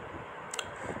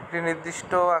 একটি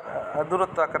নির্দিষ্ট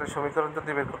দূরত্ব আকারের সমীকরণ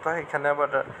যদি বের করতে হয়, এখানে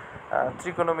আবার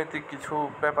ত্রিকোণমিতিক কিছু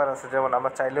ব্যাপার আছে, যেমন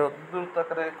আমরা চাইলেও দূরত্ব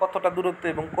আকারে কতটা দূরত্ব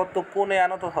এবং কত কোণে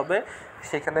আনত হবে,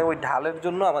 সেখানে ওই ঢালের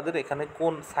জন্য আমাদের এখানে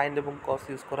কোণ সাইন এবং কস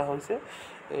ইউজ করা হয়েছে।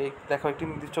 এই দেখো একটি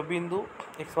নির্দিষ্ট বিন্দু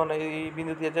x1 এই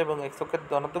বিন্দু দিয়ে যায় এবং x অক্ষের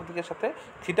ধনাত্মক দিকের সাথে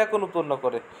থিটা কোণ উৎপন্ন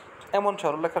করে, এমন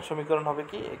সরলরেখার সমীকরণ হবে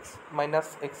কি x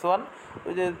 - x1।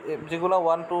 ওই যে যেগুলো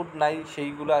 1 2 নাই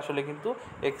সেইগুলো আসলে কিন্তু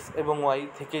x এবং y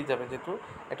থেকেই যাবে, যেহেতু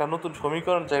একটা নতুন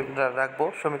সমীকরণ রাখবো,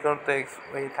 সমীকরণ তো x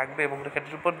y থাকবে, এবং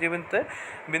রেখাটির উপর যে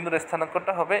বিন্দুর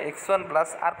স্থানাঙ্কটা হবে x1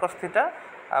 + r cos θ,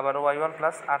 আবার y1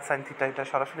 + r sin θ। এটা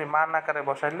সরাসরি মান আকারে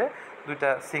বসাইলে দুইটা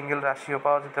সিঙ্গেল রাশিও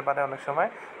পাওয়া যেতে পারে অনেক সময়,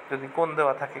 যদি কোণ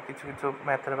দেওয়া থাকে, কিছু কিছু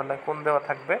ম্যাথের বেলায় কোণ দেওয়া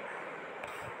থাকবে।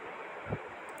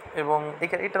 এবং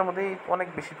এটার মধ্যেই অনেক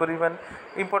বেশি পরিমাণ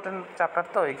ইম্পর্টেন্ট চ্যাপ্টার,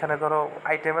 তো এখানে ধরো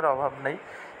আইটেমের অভাব নেই।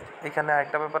 এখানে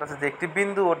আরেকটা ব্যাপার আছে যে একটি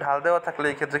বিন্দু ও ঢাল দেওয়া থাকলে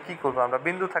এই ক্ষেত্রে কী করবো আমরা,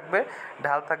 বিন্দু থাকবে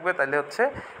ঢাল থাকবে, তাহলে হচ্ছে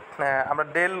আমরা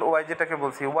ডেল ওয়াই যেটাকে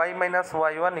বলছি y -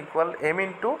 y1 = m ×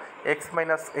 x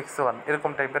 - x1,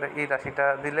 এরকম টাইপের এই রাশিটা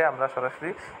দিলে আমরা সরাসরি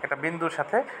একটা বিন্দুর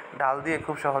সাথে ঢাল দিয়ে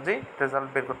খুব সহজেই রেজাল্ট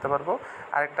বের করতে পারবো।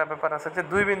 আরেকটা ব্যাপার আছে যে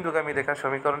দুই বিন্দুগামী রেখার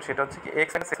সমীকরণ, সেটা হচ্ছে কি x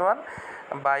 - x1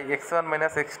 / x1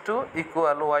 - x2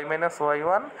 = y - y1 /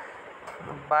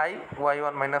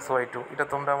 y1 - y2। এটা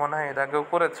তোমরা মনে হয় এর আগেও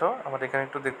করেছো, আমার এখানে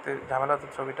একটু দেখতে ঝামেলা হচ্ছে,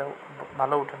 ছবিটা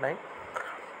ভালো উঠে নাই,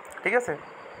 ঠিক আছে,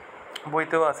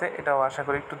 বইতেও আছে, এটাও আশা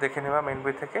করি একটু দেখে নেবা মেইন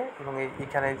বই থেকে। এবং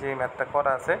এইখানে যে ম্যাথটা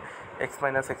করা আছে x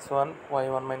 - x1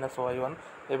 y1 - y1,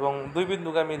 এবং দুই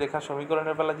বিন্দুগামী রেখা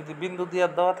সমীকরণের বেলা যদি বিন্দু দিয়ে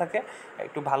দেওয়া থাকে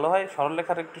একটু ভালো হয়।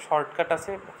 সরলরেখার একটু শর্টকাট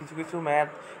আছে, কিছু কিছু ম্যাথ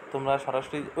তোমরা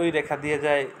সরাসরি ওই রেখা দিয়ে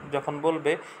যায় যখন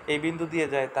বলবে এই বিন্দু দিয়ে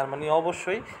যায়, তার মানে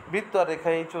অবশ্যই বৃত্ত আর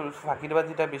রেখায়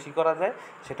ফাঁকিবাজিটা বেশি করা যায়,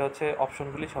 সেটা হচ্ছে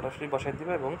অপশনগুলি সরাসরি বসাই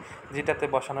দিবে, এবং যেটাতে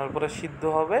বসানোর পরে সিদ্ধ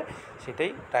হবে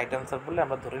সেটাই রাইট অ্যান্সার বলে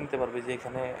আমরা ধরে নিতে পারবো। যে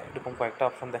এখানে এরকম কয়েকটা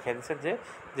অপশন দেখা দিচ্ছে যে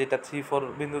যেটা 3 4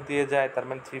 বিন্দু দিয়ে যায়, তার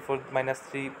মানে 3 4 -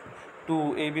 3 2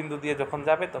 এই বিন্দু দিয়ে যখন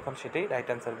যাবে তখন সেটাই রাইট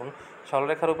অ্যান্সার। এবং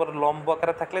সরলরেখার উপর লম্ব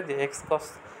আকারে থাকলে যে x cos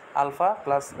α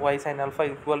 + y sin α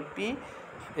 = p,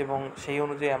 এবং সেই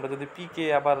অনুযায়ী আমরা যদি পিকে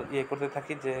আবার করতে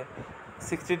থাকি যে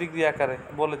 60 ডিগ্রি আকারে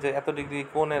বলে যে এত ডিগ্রি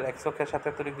কোণের x অক্ষের সাথে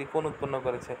এত ডিগ্রি কোণ উৎপন্ন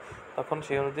করেছে, তখন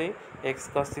সেই অনুযায়ী x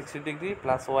cos 60 degree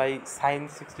 + y sin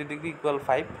 60 degree =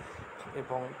 5,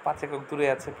 এবং 5 একক দূরে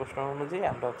আছে প্রশ্ন অনুযায়ী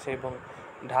আমরা হচ্ছে, এবং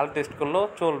ঢাল টেস্ট করলেও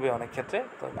চলবে অনেক ক্ষেত্রে,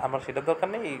 তো আমার সেটা দরকার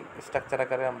নেই, এই স্ট্রাকচার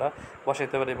আকারে আমরা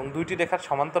বসাইতে পারি। এবং দুইটি রেখার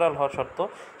সমান্তরাল হওয়ার শর্ত,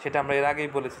 সেটা আমরা এর আগেই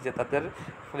বলেছি যে তাদের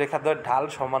রেখাদ্বয়ের ঢাল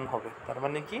সমান হবে, তার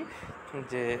মানে কি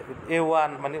যে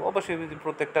A1 মানে অবশ্যই যদি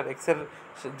প্রত্যেকটার এক্সের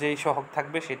যেই সহগ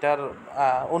থাকবে সেটার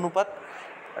অনুপাত,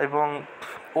 এবং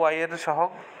ওয়াইয়ের সহগ,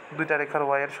 দুইটা রেখার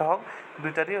ওয়াইয়ের সহগ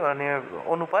দুইটারই মানে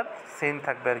অনুপাত সেম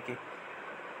থাকবে আর কি,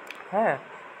 হ্যাঁ,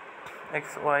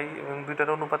 এক্স ওয়াই এবং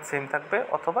দুইটার অনুপাত সেম থাকবে,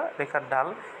 অথবা রেখার ঢাল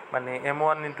মানে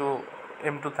m1 ×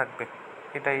 m2 থাকবে,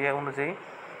 এটা অনুযায়ী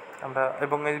আমরা।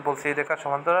 এবং এই বলছি এই রেখার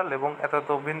সমান্তরাল এবং এত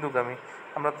বিন্দুগামী,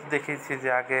 আমরা তো দেখেছি যে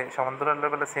আগে সমান্তরাল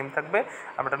লেভেলে সেম থাকবে,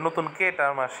 আমরা নতুন কে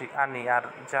টার্ম আনি, আর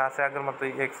যা আছে আগের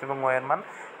মতোই এক্স এবং ওয়াইয়ের মান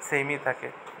সেমই থাকে,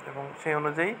 এবং সেই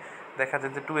অনুযায়ী দেখা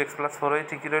যায় যে 2x + 4y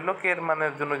ঠিকই রইলো, কে এর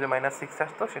মানের জন্য যে -6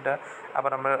 আসতো সেটা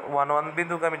আবার আমরা 1 1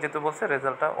 বিন্দুগামী যেহেতু বলছে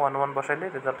রেজাল্টটা 1 1 বসাইলে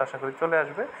রেজাল্ট আশা করি চলে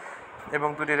আসবে। এবং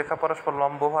দুটি রেখা পরস্পর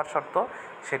লম্ব হওয়ার শর্ত,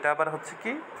 সেটা আবার হচ্ছে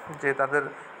কি যে তাদের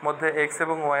মধ্যে x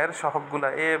এবং y এর সহগগুলা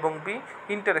a এবং b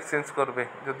ইন্টার এক্সচেঞ্জ করবে,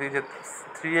 যদি যে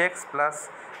 3x +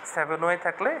 7y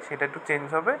থাকলে সেটা একটু চেঞ্জ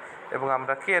হবে, এবং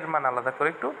আমরা কে এর মান আলাদা করে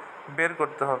একটু বের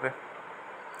করতে হবে,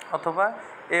 অথবা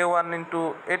a1 ×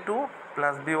 a2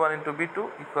 + b1 × b2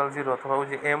 = 0, অথবা ওই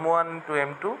যে m1 ×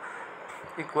 m2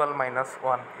 =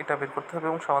 -1, এটা বের করতে হবে।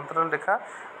 এবং সমান্তরাল রেখা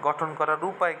গঠন করার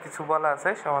উপায় কিছু বলা আছে,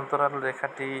 সমান্তরাল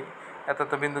রেখাটি এত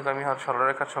বিন্দুগামী হওয়ার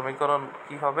সরলরেখার সমীকরণ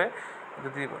কি হবে,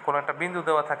 যদি কোনো একটা বিন্দু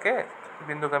দেওয়া থাকে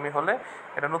বিন্দুগামী হলে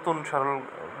এটা নতুন সরল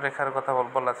রেখার কথা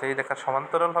বলা আছে, এই রেখার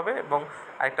সমান্তরাল হবে এবং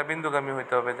আরেকটা বিন্দুগামী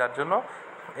হইতে হবে, যার জন্য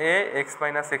এ এক্স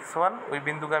মাইনাস এক্স ওয়ান ওই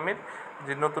বিন্দুগামীর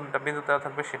যে নতুনটা বিন্দু দেওয়া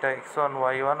থাকবে সেটা এক্স ওয়ান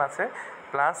ওয়াই ওয়ান আছে,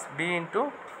 plus B into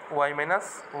Y minus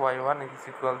Y one is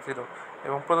equal 0,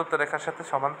 এবং প্রদত্ত রেখার সাথে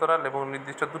সমান্তরাল এবং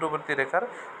নির্দিষ্ট দূরবর্তী রেখার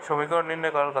সমীকরণ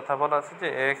নির্ণয় করার কথা বলা আছে যে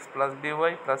x plus B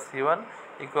Y plus C one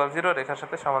equal 0 রেখার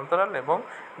সাথে সমান্তরাল এবং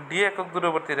ডি একক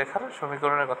দূরবর্তী রেখার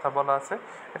সমীকরণের কথা বলা আছে।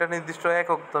 এটা নির্দিষ্ট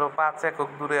একক, ধরো 5 একক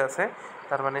দূরে আছে,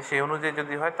 তার মানে সেই অনুযায়ী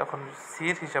যদি হয় তখন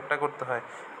সির হিসাবটা করতে হয়,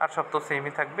 আর সব তো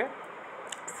সেমই থাকবে।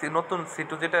 নতুন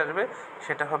সি2 যেটা আসবে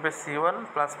সেটা হবে সি1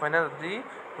 plus minus D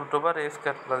root over a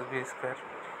square plus B square.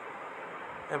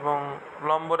 এবং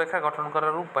লম্ব রেখা গঠন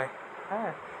করার উপায়,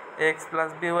 হ্যাঁ, x plus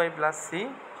B Y plus C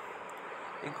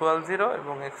equal 0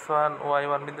 এবং এক্স ওয়ান ওয়াই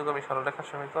ওয়ান বিন্দুগামী সরলরেখার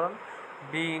সমীকরণ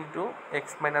B into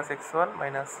x minus x one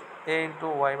minus A into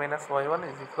Y minus Y one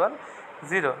is equal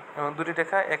 0। এবং দুটি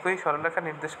রেখা একই সরলরেখা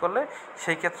নির্দেশ করলে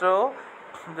সেই ক্ষেত্রেও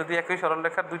যদি একই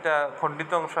সরলরেখার দুইটা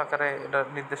খণ্ডিত অংশ আকারে এটা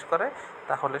নির্দেশ করে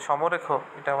তাহলে সমরেখ,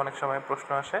 এটা অনেক সময় প্রশ্ন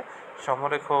আসে,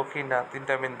 সমরেখ কি না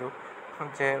তিনটা বিন্দু,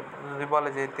 যে যদি বলে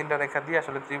যে তিনটা রেখা দিয়ে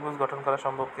আসলে ত্রিভুজ গঠন করা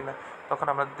সম্ভব কিনা, তখন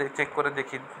আমরা চেক করে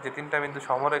দেখি যে তিনটা বিন্দু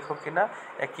সমরেখ কিনা,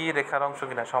 একই রেখার অংশ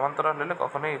কিনা। সমান্তরাল হলে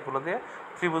কখনোই এগুলো দিয়ে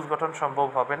ত্রিভুজ গঠন সম্ভব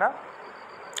হবে না।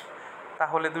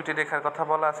 তাহলে দুইটি রেখার কথা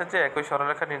বলা আছে যে একই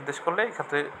সরলরেখা নির্দেশ করলে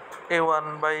এক্ষেত্রে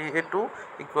a1/a2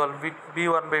 equal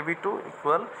b1/b2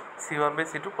 equal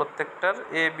c1/c2, প্রত্যেকটার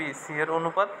a b c এর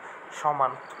অনুপাত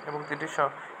সমান, এবং তিনটি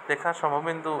রেখা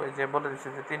সমবিন্দু, এই যে বলে দিচ্ছে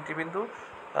যে তিনটি বিন্দু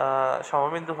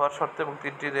সমবিন্দু হওয়ার শর্তে এবং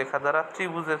তিনটি রেখা দ্বারা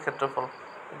ত্রিভুজের ক্ষেত্রফল,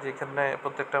 যেখানে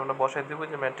প্রত্যেকটা আমরা বসাই দেবো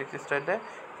যে ম্যাট্রিক্স স্টাইলে,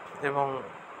 এবং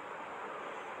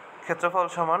ক্ষেত্রফল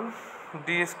সমান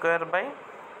ডি স্কোয়ার বাই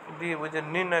ডি, ওই যে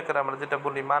নির্ণয় করে আমরা যেটা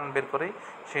বলি মান বের করি,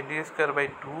 সেই D square by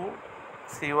 2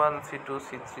 c1 c2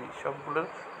 c3 সবগুলোর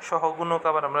সহগুণক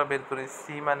আবার আমরা বের করি।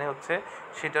 সি মানে হচ্ছে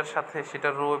সেটার সাথে সেটা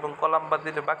রো এবং কলাম বাদ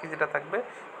দিলে বাকি যেটা থাকবে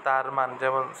তার মান,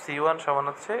 যেমন c1 সমান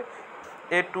হচ্ছে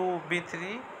a2 b3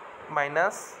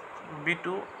 minus b2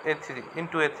 a3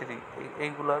 into a3,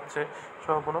 এইগুলো হচ্ছে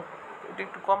সহগুণক। এটি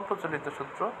একটু কম প্রচলিত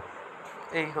সূত্র।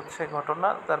 এই হচ্ছে ঘটনা।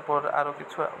 তারপর আরও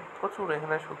কিছু প্রচুর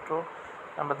এখানে সূত্র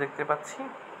আমরা দেখতে পাচ্ছি,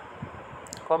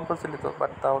 কম প্রচলিত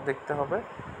বাট তাও দেখতে হবে।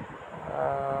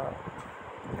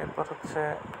 এরপর হচ্ছে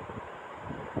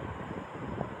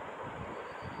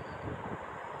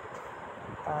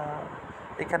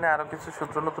এখানে আরও কিছু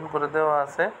সূত্র নতুন করে দেওয়া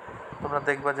আছে, তোমরা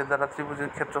দেখবা যে দ্বারা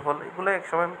ত্রিভুজের ক্ষেত্রফল, এগুলো এক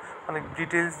সময় অনেক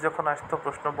ডিটেলস যখন আসতো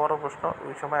প্রশ্ন, বড় প্রশ্ন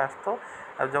ওই সময় আসতো।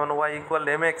 যেমন ওয়াই ইকুয়াল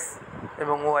এম এক্স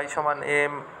এবং ওয়াই সমান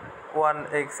এম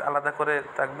 1x আলাদা করে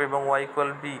থাকবে এবং ওয়াই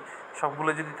ইকুয়াল বি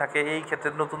সবগুলো যদি থাকে, এই ক্ষেত্রে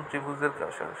নতুন ত্রিভুজের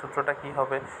সূত্রটা কী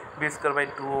হবে, B square by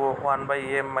 2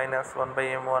 1/m minus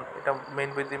 1/m1। এটা মেইন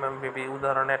বইতে মেবি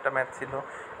উদাহরণে একটা ম্যাথ ছিল,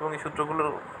 এবং এই সূত্রগুলোর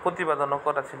প্রতিপাদনও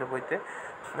করা ছিল বইতে।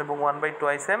 এবং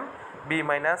 1/2m B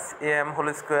minus am whole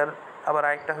square. আবার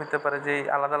আরেকটা হইতে পারে যে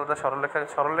আলাদা আলাদা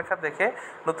সরলরেখা দেখে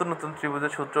নতুন নতুন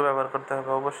ত্রিভুজের সূত্র ব্যবহার করতে হবে,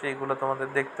 অবশ্যই এগুলো তোমাদের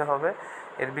দেখতে হবে,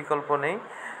 এর বিকল্প নেই।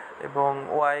 এবং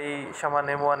ওয়াই সমান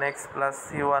m1x প্লাস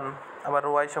c1, আবার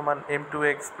ওয়াই সমান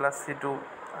m2x প্লাস c2,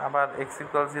 আবার x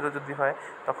ইকুয়াল 0 যদি হয়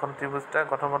তখন ত্রিভুজটা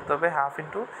গঠন করতে হবে half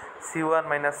into c1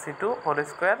 minus c2 whole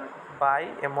square by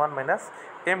m1 minus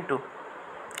m2।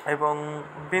 এবং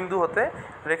বিন্দু হতে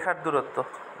রেখার দূরত্ব,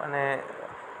 মানে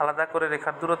আলাদা করে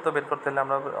রেখার দূরত্ব বের করতে হলে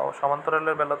আমরা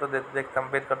সমান্তরালের বেলাতে দেখতাম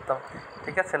বের করতাম,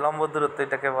 ঠিক আছে, লম্ব দূরত্ব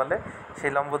এটাকে বলে।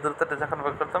 সেই লম্ব দূরত্বটা যখন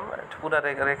বের করতাম পুরো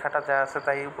রেখাটা যা আছে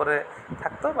তাই উপরে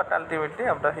থাকতো, বাট আলটিমেটলি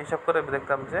আমরা হিসাব করে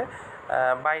দেখতাম যে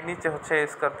বাই নিচে হচ্ছে এ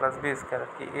স্কোয়ার প্লাস বি স্কোয়ার,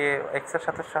 কি এ এক্সের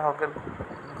সাথে সহগের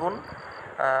গুণ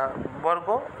বর্গ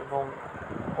এবং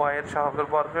ওয়াইয়ের সহগের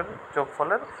বর্গের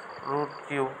যোগফলের root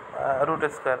cube root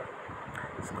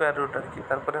square root আর কি।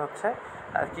 তারপরে হচ্ছে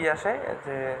আর কি আসে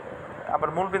যে আবার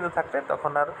মূল বিন্দু থাকলে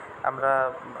তখন আর আমরা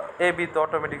এ বি তো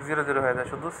অটোমেটিক 0 0 হয়ে যায়,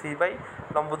 শুধু সি বাই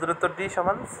লম্ব দূরত্ব ডি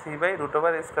সমান C by root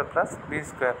over a square plus B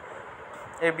square.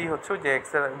 A B হচ্ছে ওই যে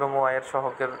এক্সের এবং ওয়াইয়ের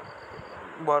সহগের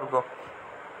বর্গ।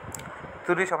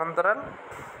 দুটি সমান্তরাল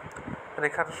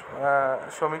রেখার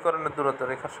সমীকরণের দূরত্ব,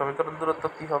 রেখার সমীকরণ দূরত্ব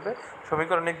কী হবে,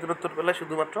 সমীকরণিক দূরত্বর বেলায়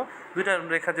শুধুমাত্র দুইটা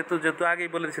রেখা যেহেতু আগেই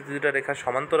বলে দিয়েছি দুইটা রেখা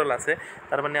সমান্তরাল আছে,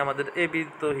 তার মানে আমাদের এ বি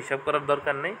তো হিসাব করার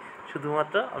দরকার নেই,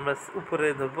 শুধুমাত্র আমরা উপরে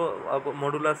ধরবো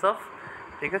মডুলাস অফ,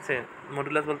 ঠিক আছে,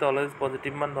 মডুলাস বলতে অলওয়েজ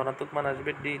পজিটিভ মান, ধনাত্মক মান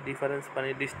আসবে, ডিফারেন্স মানে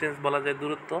ডিস্টেন্স বলা যায়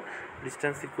দূরত্ব,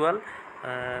 distance equal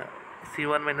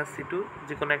c1 minus c2,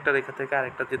 যে কোনো একটা রেখা থেকে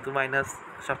আরেকটা, যেহেতু মাইনাস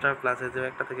সবসময় প্লাস হয়ে যাবে,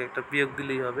 একটা থেকে একটা বিয়োগ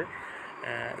দিলেই হবে,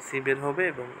 সি বের হবে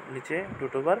এবং নিচে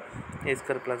root over a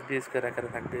square plus B square আকারে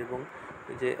থাকবে। এবং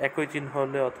যে একই চিহ্ন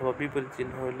হলে অথবা বিপরীত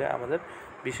চিহ্ন হলে আমাদের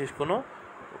বিশেষ কোনো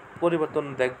পরিবর্তন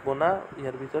দেখব না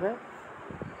ইয়ার ভিতরে।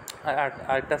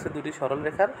 আরেকটা আছে দুটি সরল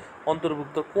রেখার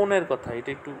অন্তর্ভুক্ত কোণের কথা। এটা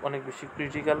একটু অনেক বেশি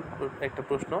ক্রিটিক্যাল একটা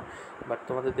প্রশ্ন, বাট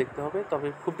তোমাদের দেখতে হবে। তবে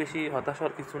খুব বেশি হতাশ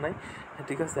হওয়ার কিছু নাই,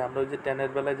 ঠিক আছে। আমরা ওই যে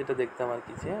টেনের বেলায় যেটা দেখতাম আর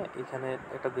কি, যে এখানে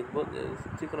একটা দেখবো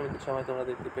ত্রিকোণমিতির সময় তোমরা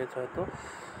দেখতে পেয়েছো হয়তো,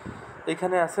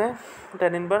 এখানে আছে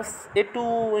tan inverse a2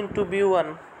 into b1,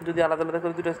 যদি আলাদা আলাদা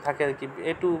করে দুটো থাকে আর কি।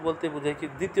 a2 বলতে বোঝায় কি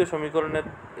দ্বিতীয় সমীকরণের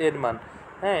এর মান,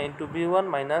 হ্যাঁ, into b1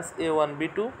 minus a1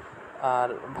 b2, আর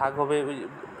ভাগ হবে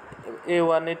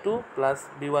a1 a2 plus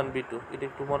b1 b2। এটা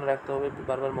একটু মনে রাখতে হবে,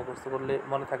 বারবার মুখস্থ করলে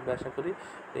মনে থাকবে আশা করি।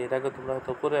 এর আগে তোমরা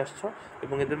হয়তো করে আসছো।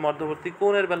 এবং এদের মধ্যবর্তী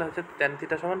কোণের বেলা হচ্ছে tan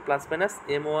থিটা সমান plus minus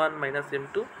m1 minus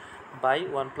m2 by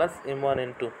 1 plus m1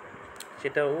 n2।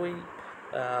 সেটা ওই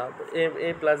এ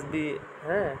প্লাস বি,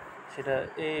 হ্যাঁ, সেটা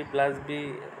এ plus B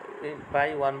by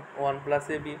one plus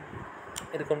A B,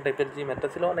 এরকম টাইপের যে ম্যাথটা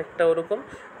ছিল অনেকটা ওরকম,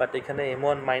 বাট এখানে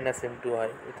m1 মাইনাস m2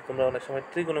 হয়। এটা তোমরা অনেক সময়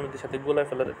ত্রিকোণমিতির সাথে গোলায়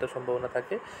ফেলার একটা সম্ভাবনা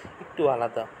থাকে, একটু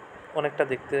আলাদা, অনেকটা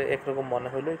দেখতে একরকম মনে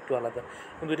হলেও একটু আলাদা।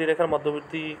 দুটি রেখার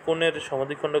মধ্যবর্তী কোণের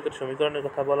সমদ্বিখণ্ডকের সমীকরণের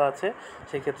কথা বলা আছে।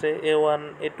 সেক্ষেত্রে a1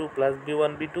 a2 plus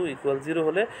b1 b2 equal 0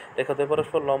 হলে রেখাদ্বয়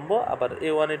পরস্পর লম্ব, আবার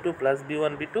a1 a2 plus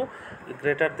b1 b2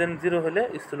 greater than 0 হলে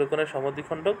স্থূলকোণের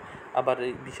সমদ্বিখণ্ডক। আবার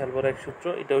এই বিশাল বড় এক সূত্র,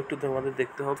 এটাও একটু তোমাদের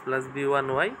দেখতে হবে, plus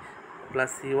b1y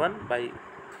plus c1 by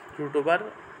root over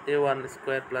a1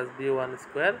 square plus b1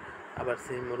 square, আবার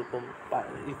সেম ওরকম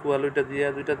ইকুয়াল ওইটা দিয়ে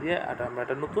দুইটা দিয়ে, আর আমরা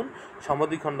একটা নতুন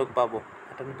সমদ্বিখণ্ডক পাবো,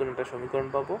 একটা নতুন একটা সমীকরণ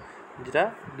পাবো, যেটা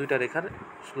দুইটা রেখার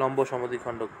লম্ব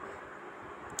সমদ্বিখণ্ডক।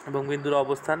 এবং বিন্দুর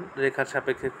অবস্থান রেখার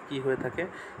সাপেক্ষে কী হয়ে থাকে,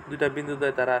 দুইটা বিন্দু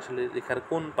দ্বয় তারা আসলে রেখার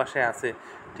কোন পাশে আছে,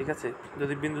 ঠিক আছে।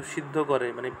 যদি বিন্দু সিদ্ধ করে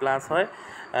মানে প্লাস হয়,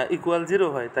 ইকুয়াল 0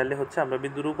 হয়, তাহলে হচ্ছে আমরা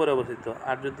বিন্দুর উপরে অবস্থিত।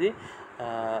 আর যদি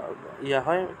ইয়া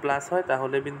হয় প্লাস হয়,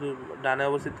 তাহলে বিন্দু ডানে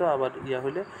অবস্থিত, আবার ইয়া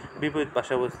হলে বিপরীত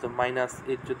পাশে অবস্থিত। মাইনাস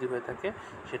 8 যদি হয়ে থাকে,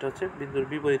 সেটা হচ্ছে বিন্দুর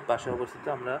বিপরীত পাশে অবস্থিত।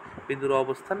 আমরা বিন্দুর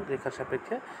অবস্থান রেখার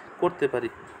সাপেক্ষে করতে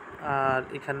পারি। আর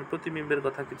এখানে প্রতিবিম্বের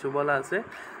কথা কিছু বলা আছে,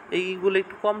 এইগুলো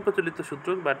একটু কম প্রচলিত সূত্র,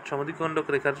 বাট সমদ্বিখণ্ডক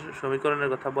রেখার সমীকরণের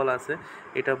কথা বলা আছে,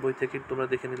 এটা বই থেকে তোমরা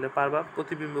দেখে নিলে পারবা।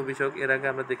 প্রতিবিম্ব বিষয়ক এর আগে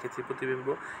আমরা দেখেছি প্রতিবিম্ব,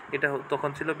 এটা তখন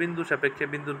ছিল বিন্দুর সাপেক্ষে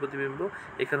বিন্দুর প্রতিবিম্ব,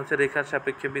 এখানে হচ্ছে রেখার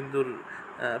সাপেক্ষে বিন্দুর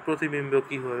প্রতিবিম্ব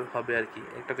কী হবে আর কি।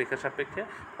 একটা রেখার সাপেক্ষে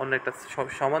অন্য একটা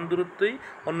সমান দূরত্বই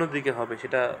অন্যদিকে হবে,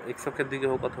 সেটা এক্স অক্ষের দিকে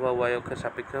হোক অথবা ওয়াই অক্ষের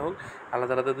সাপেক্ষে হোক,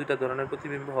 আলাদা আলাদা দুইটা ধরনের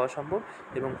প্রতিবিম্ব হওয়া সম্ভব।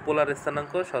 এবং পোলার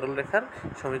স্থানাঙ্ক সরল রেখার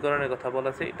সমীকরণের কথা বলা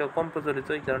আছে, এটাও কম প্রচলিত,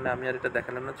 এই কারণে আমি আর এটা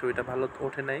দেখালাম না, ছবিটা ভালো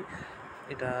ওঠে নাই,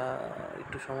 এটা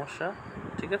একটু সমস্যা,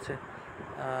 ঠিক আছে।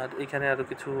 আর এখানে আরও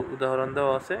কিছু উদাহরণ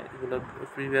দেওয়া আছে, এগুলো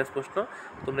প্রিভিয়াস প্রশ্ন,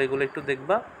 তোমরা এগুলো একটু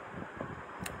দেখবা।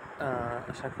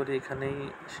 আশা করি এখানেই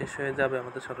শেষ হয়ে যাবে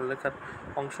আমাদের সরলরেখার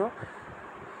অংশ।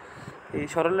 এই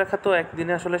সরলরেখা তো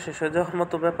একদিনে আসলে শেষ হয়ে যাওয়ার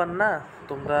মতো ব্যাপার না,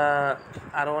 তোমরা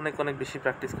আরও অনেক অনেক বেশি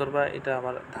প্র্যাকটিস করবা, এটা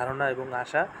আমার ধারণা এবং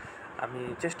আশা। আমি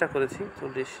চেষ্টা করেছি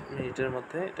 40 মিনিটের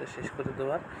মধ্যে এটা শেষ করে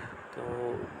দেওয়ার। তো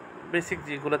বেসিক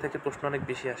যেগুলো থেকে প্রশ্ন অনেক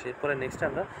বেশি আসে, এরপরে নেক্সট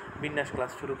আমরা বিন্যাস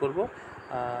ক্লাস শুরু করব।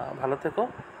 ভালো থেকো,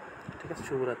 ঠিক আছে,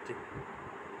 শুভরাত্রি।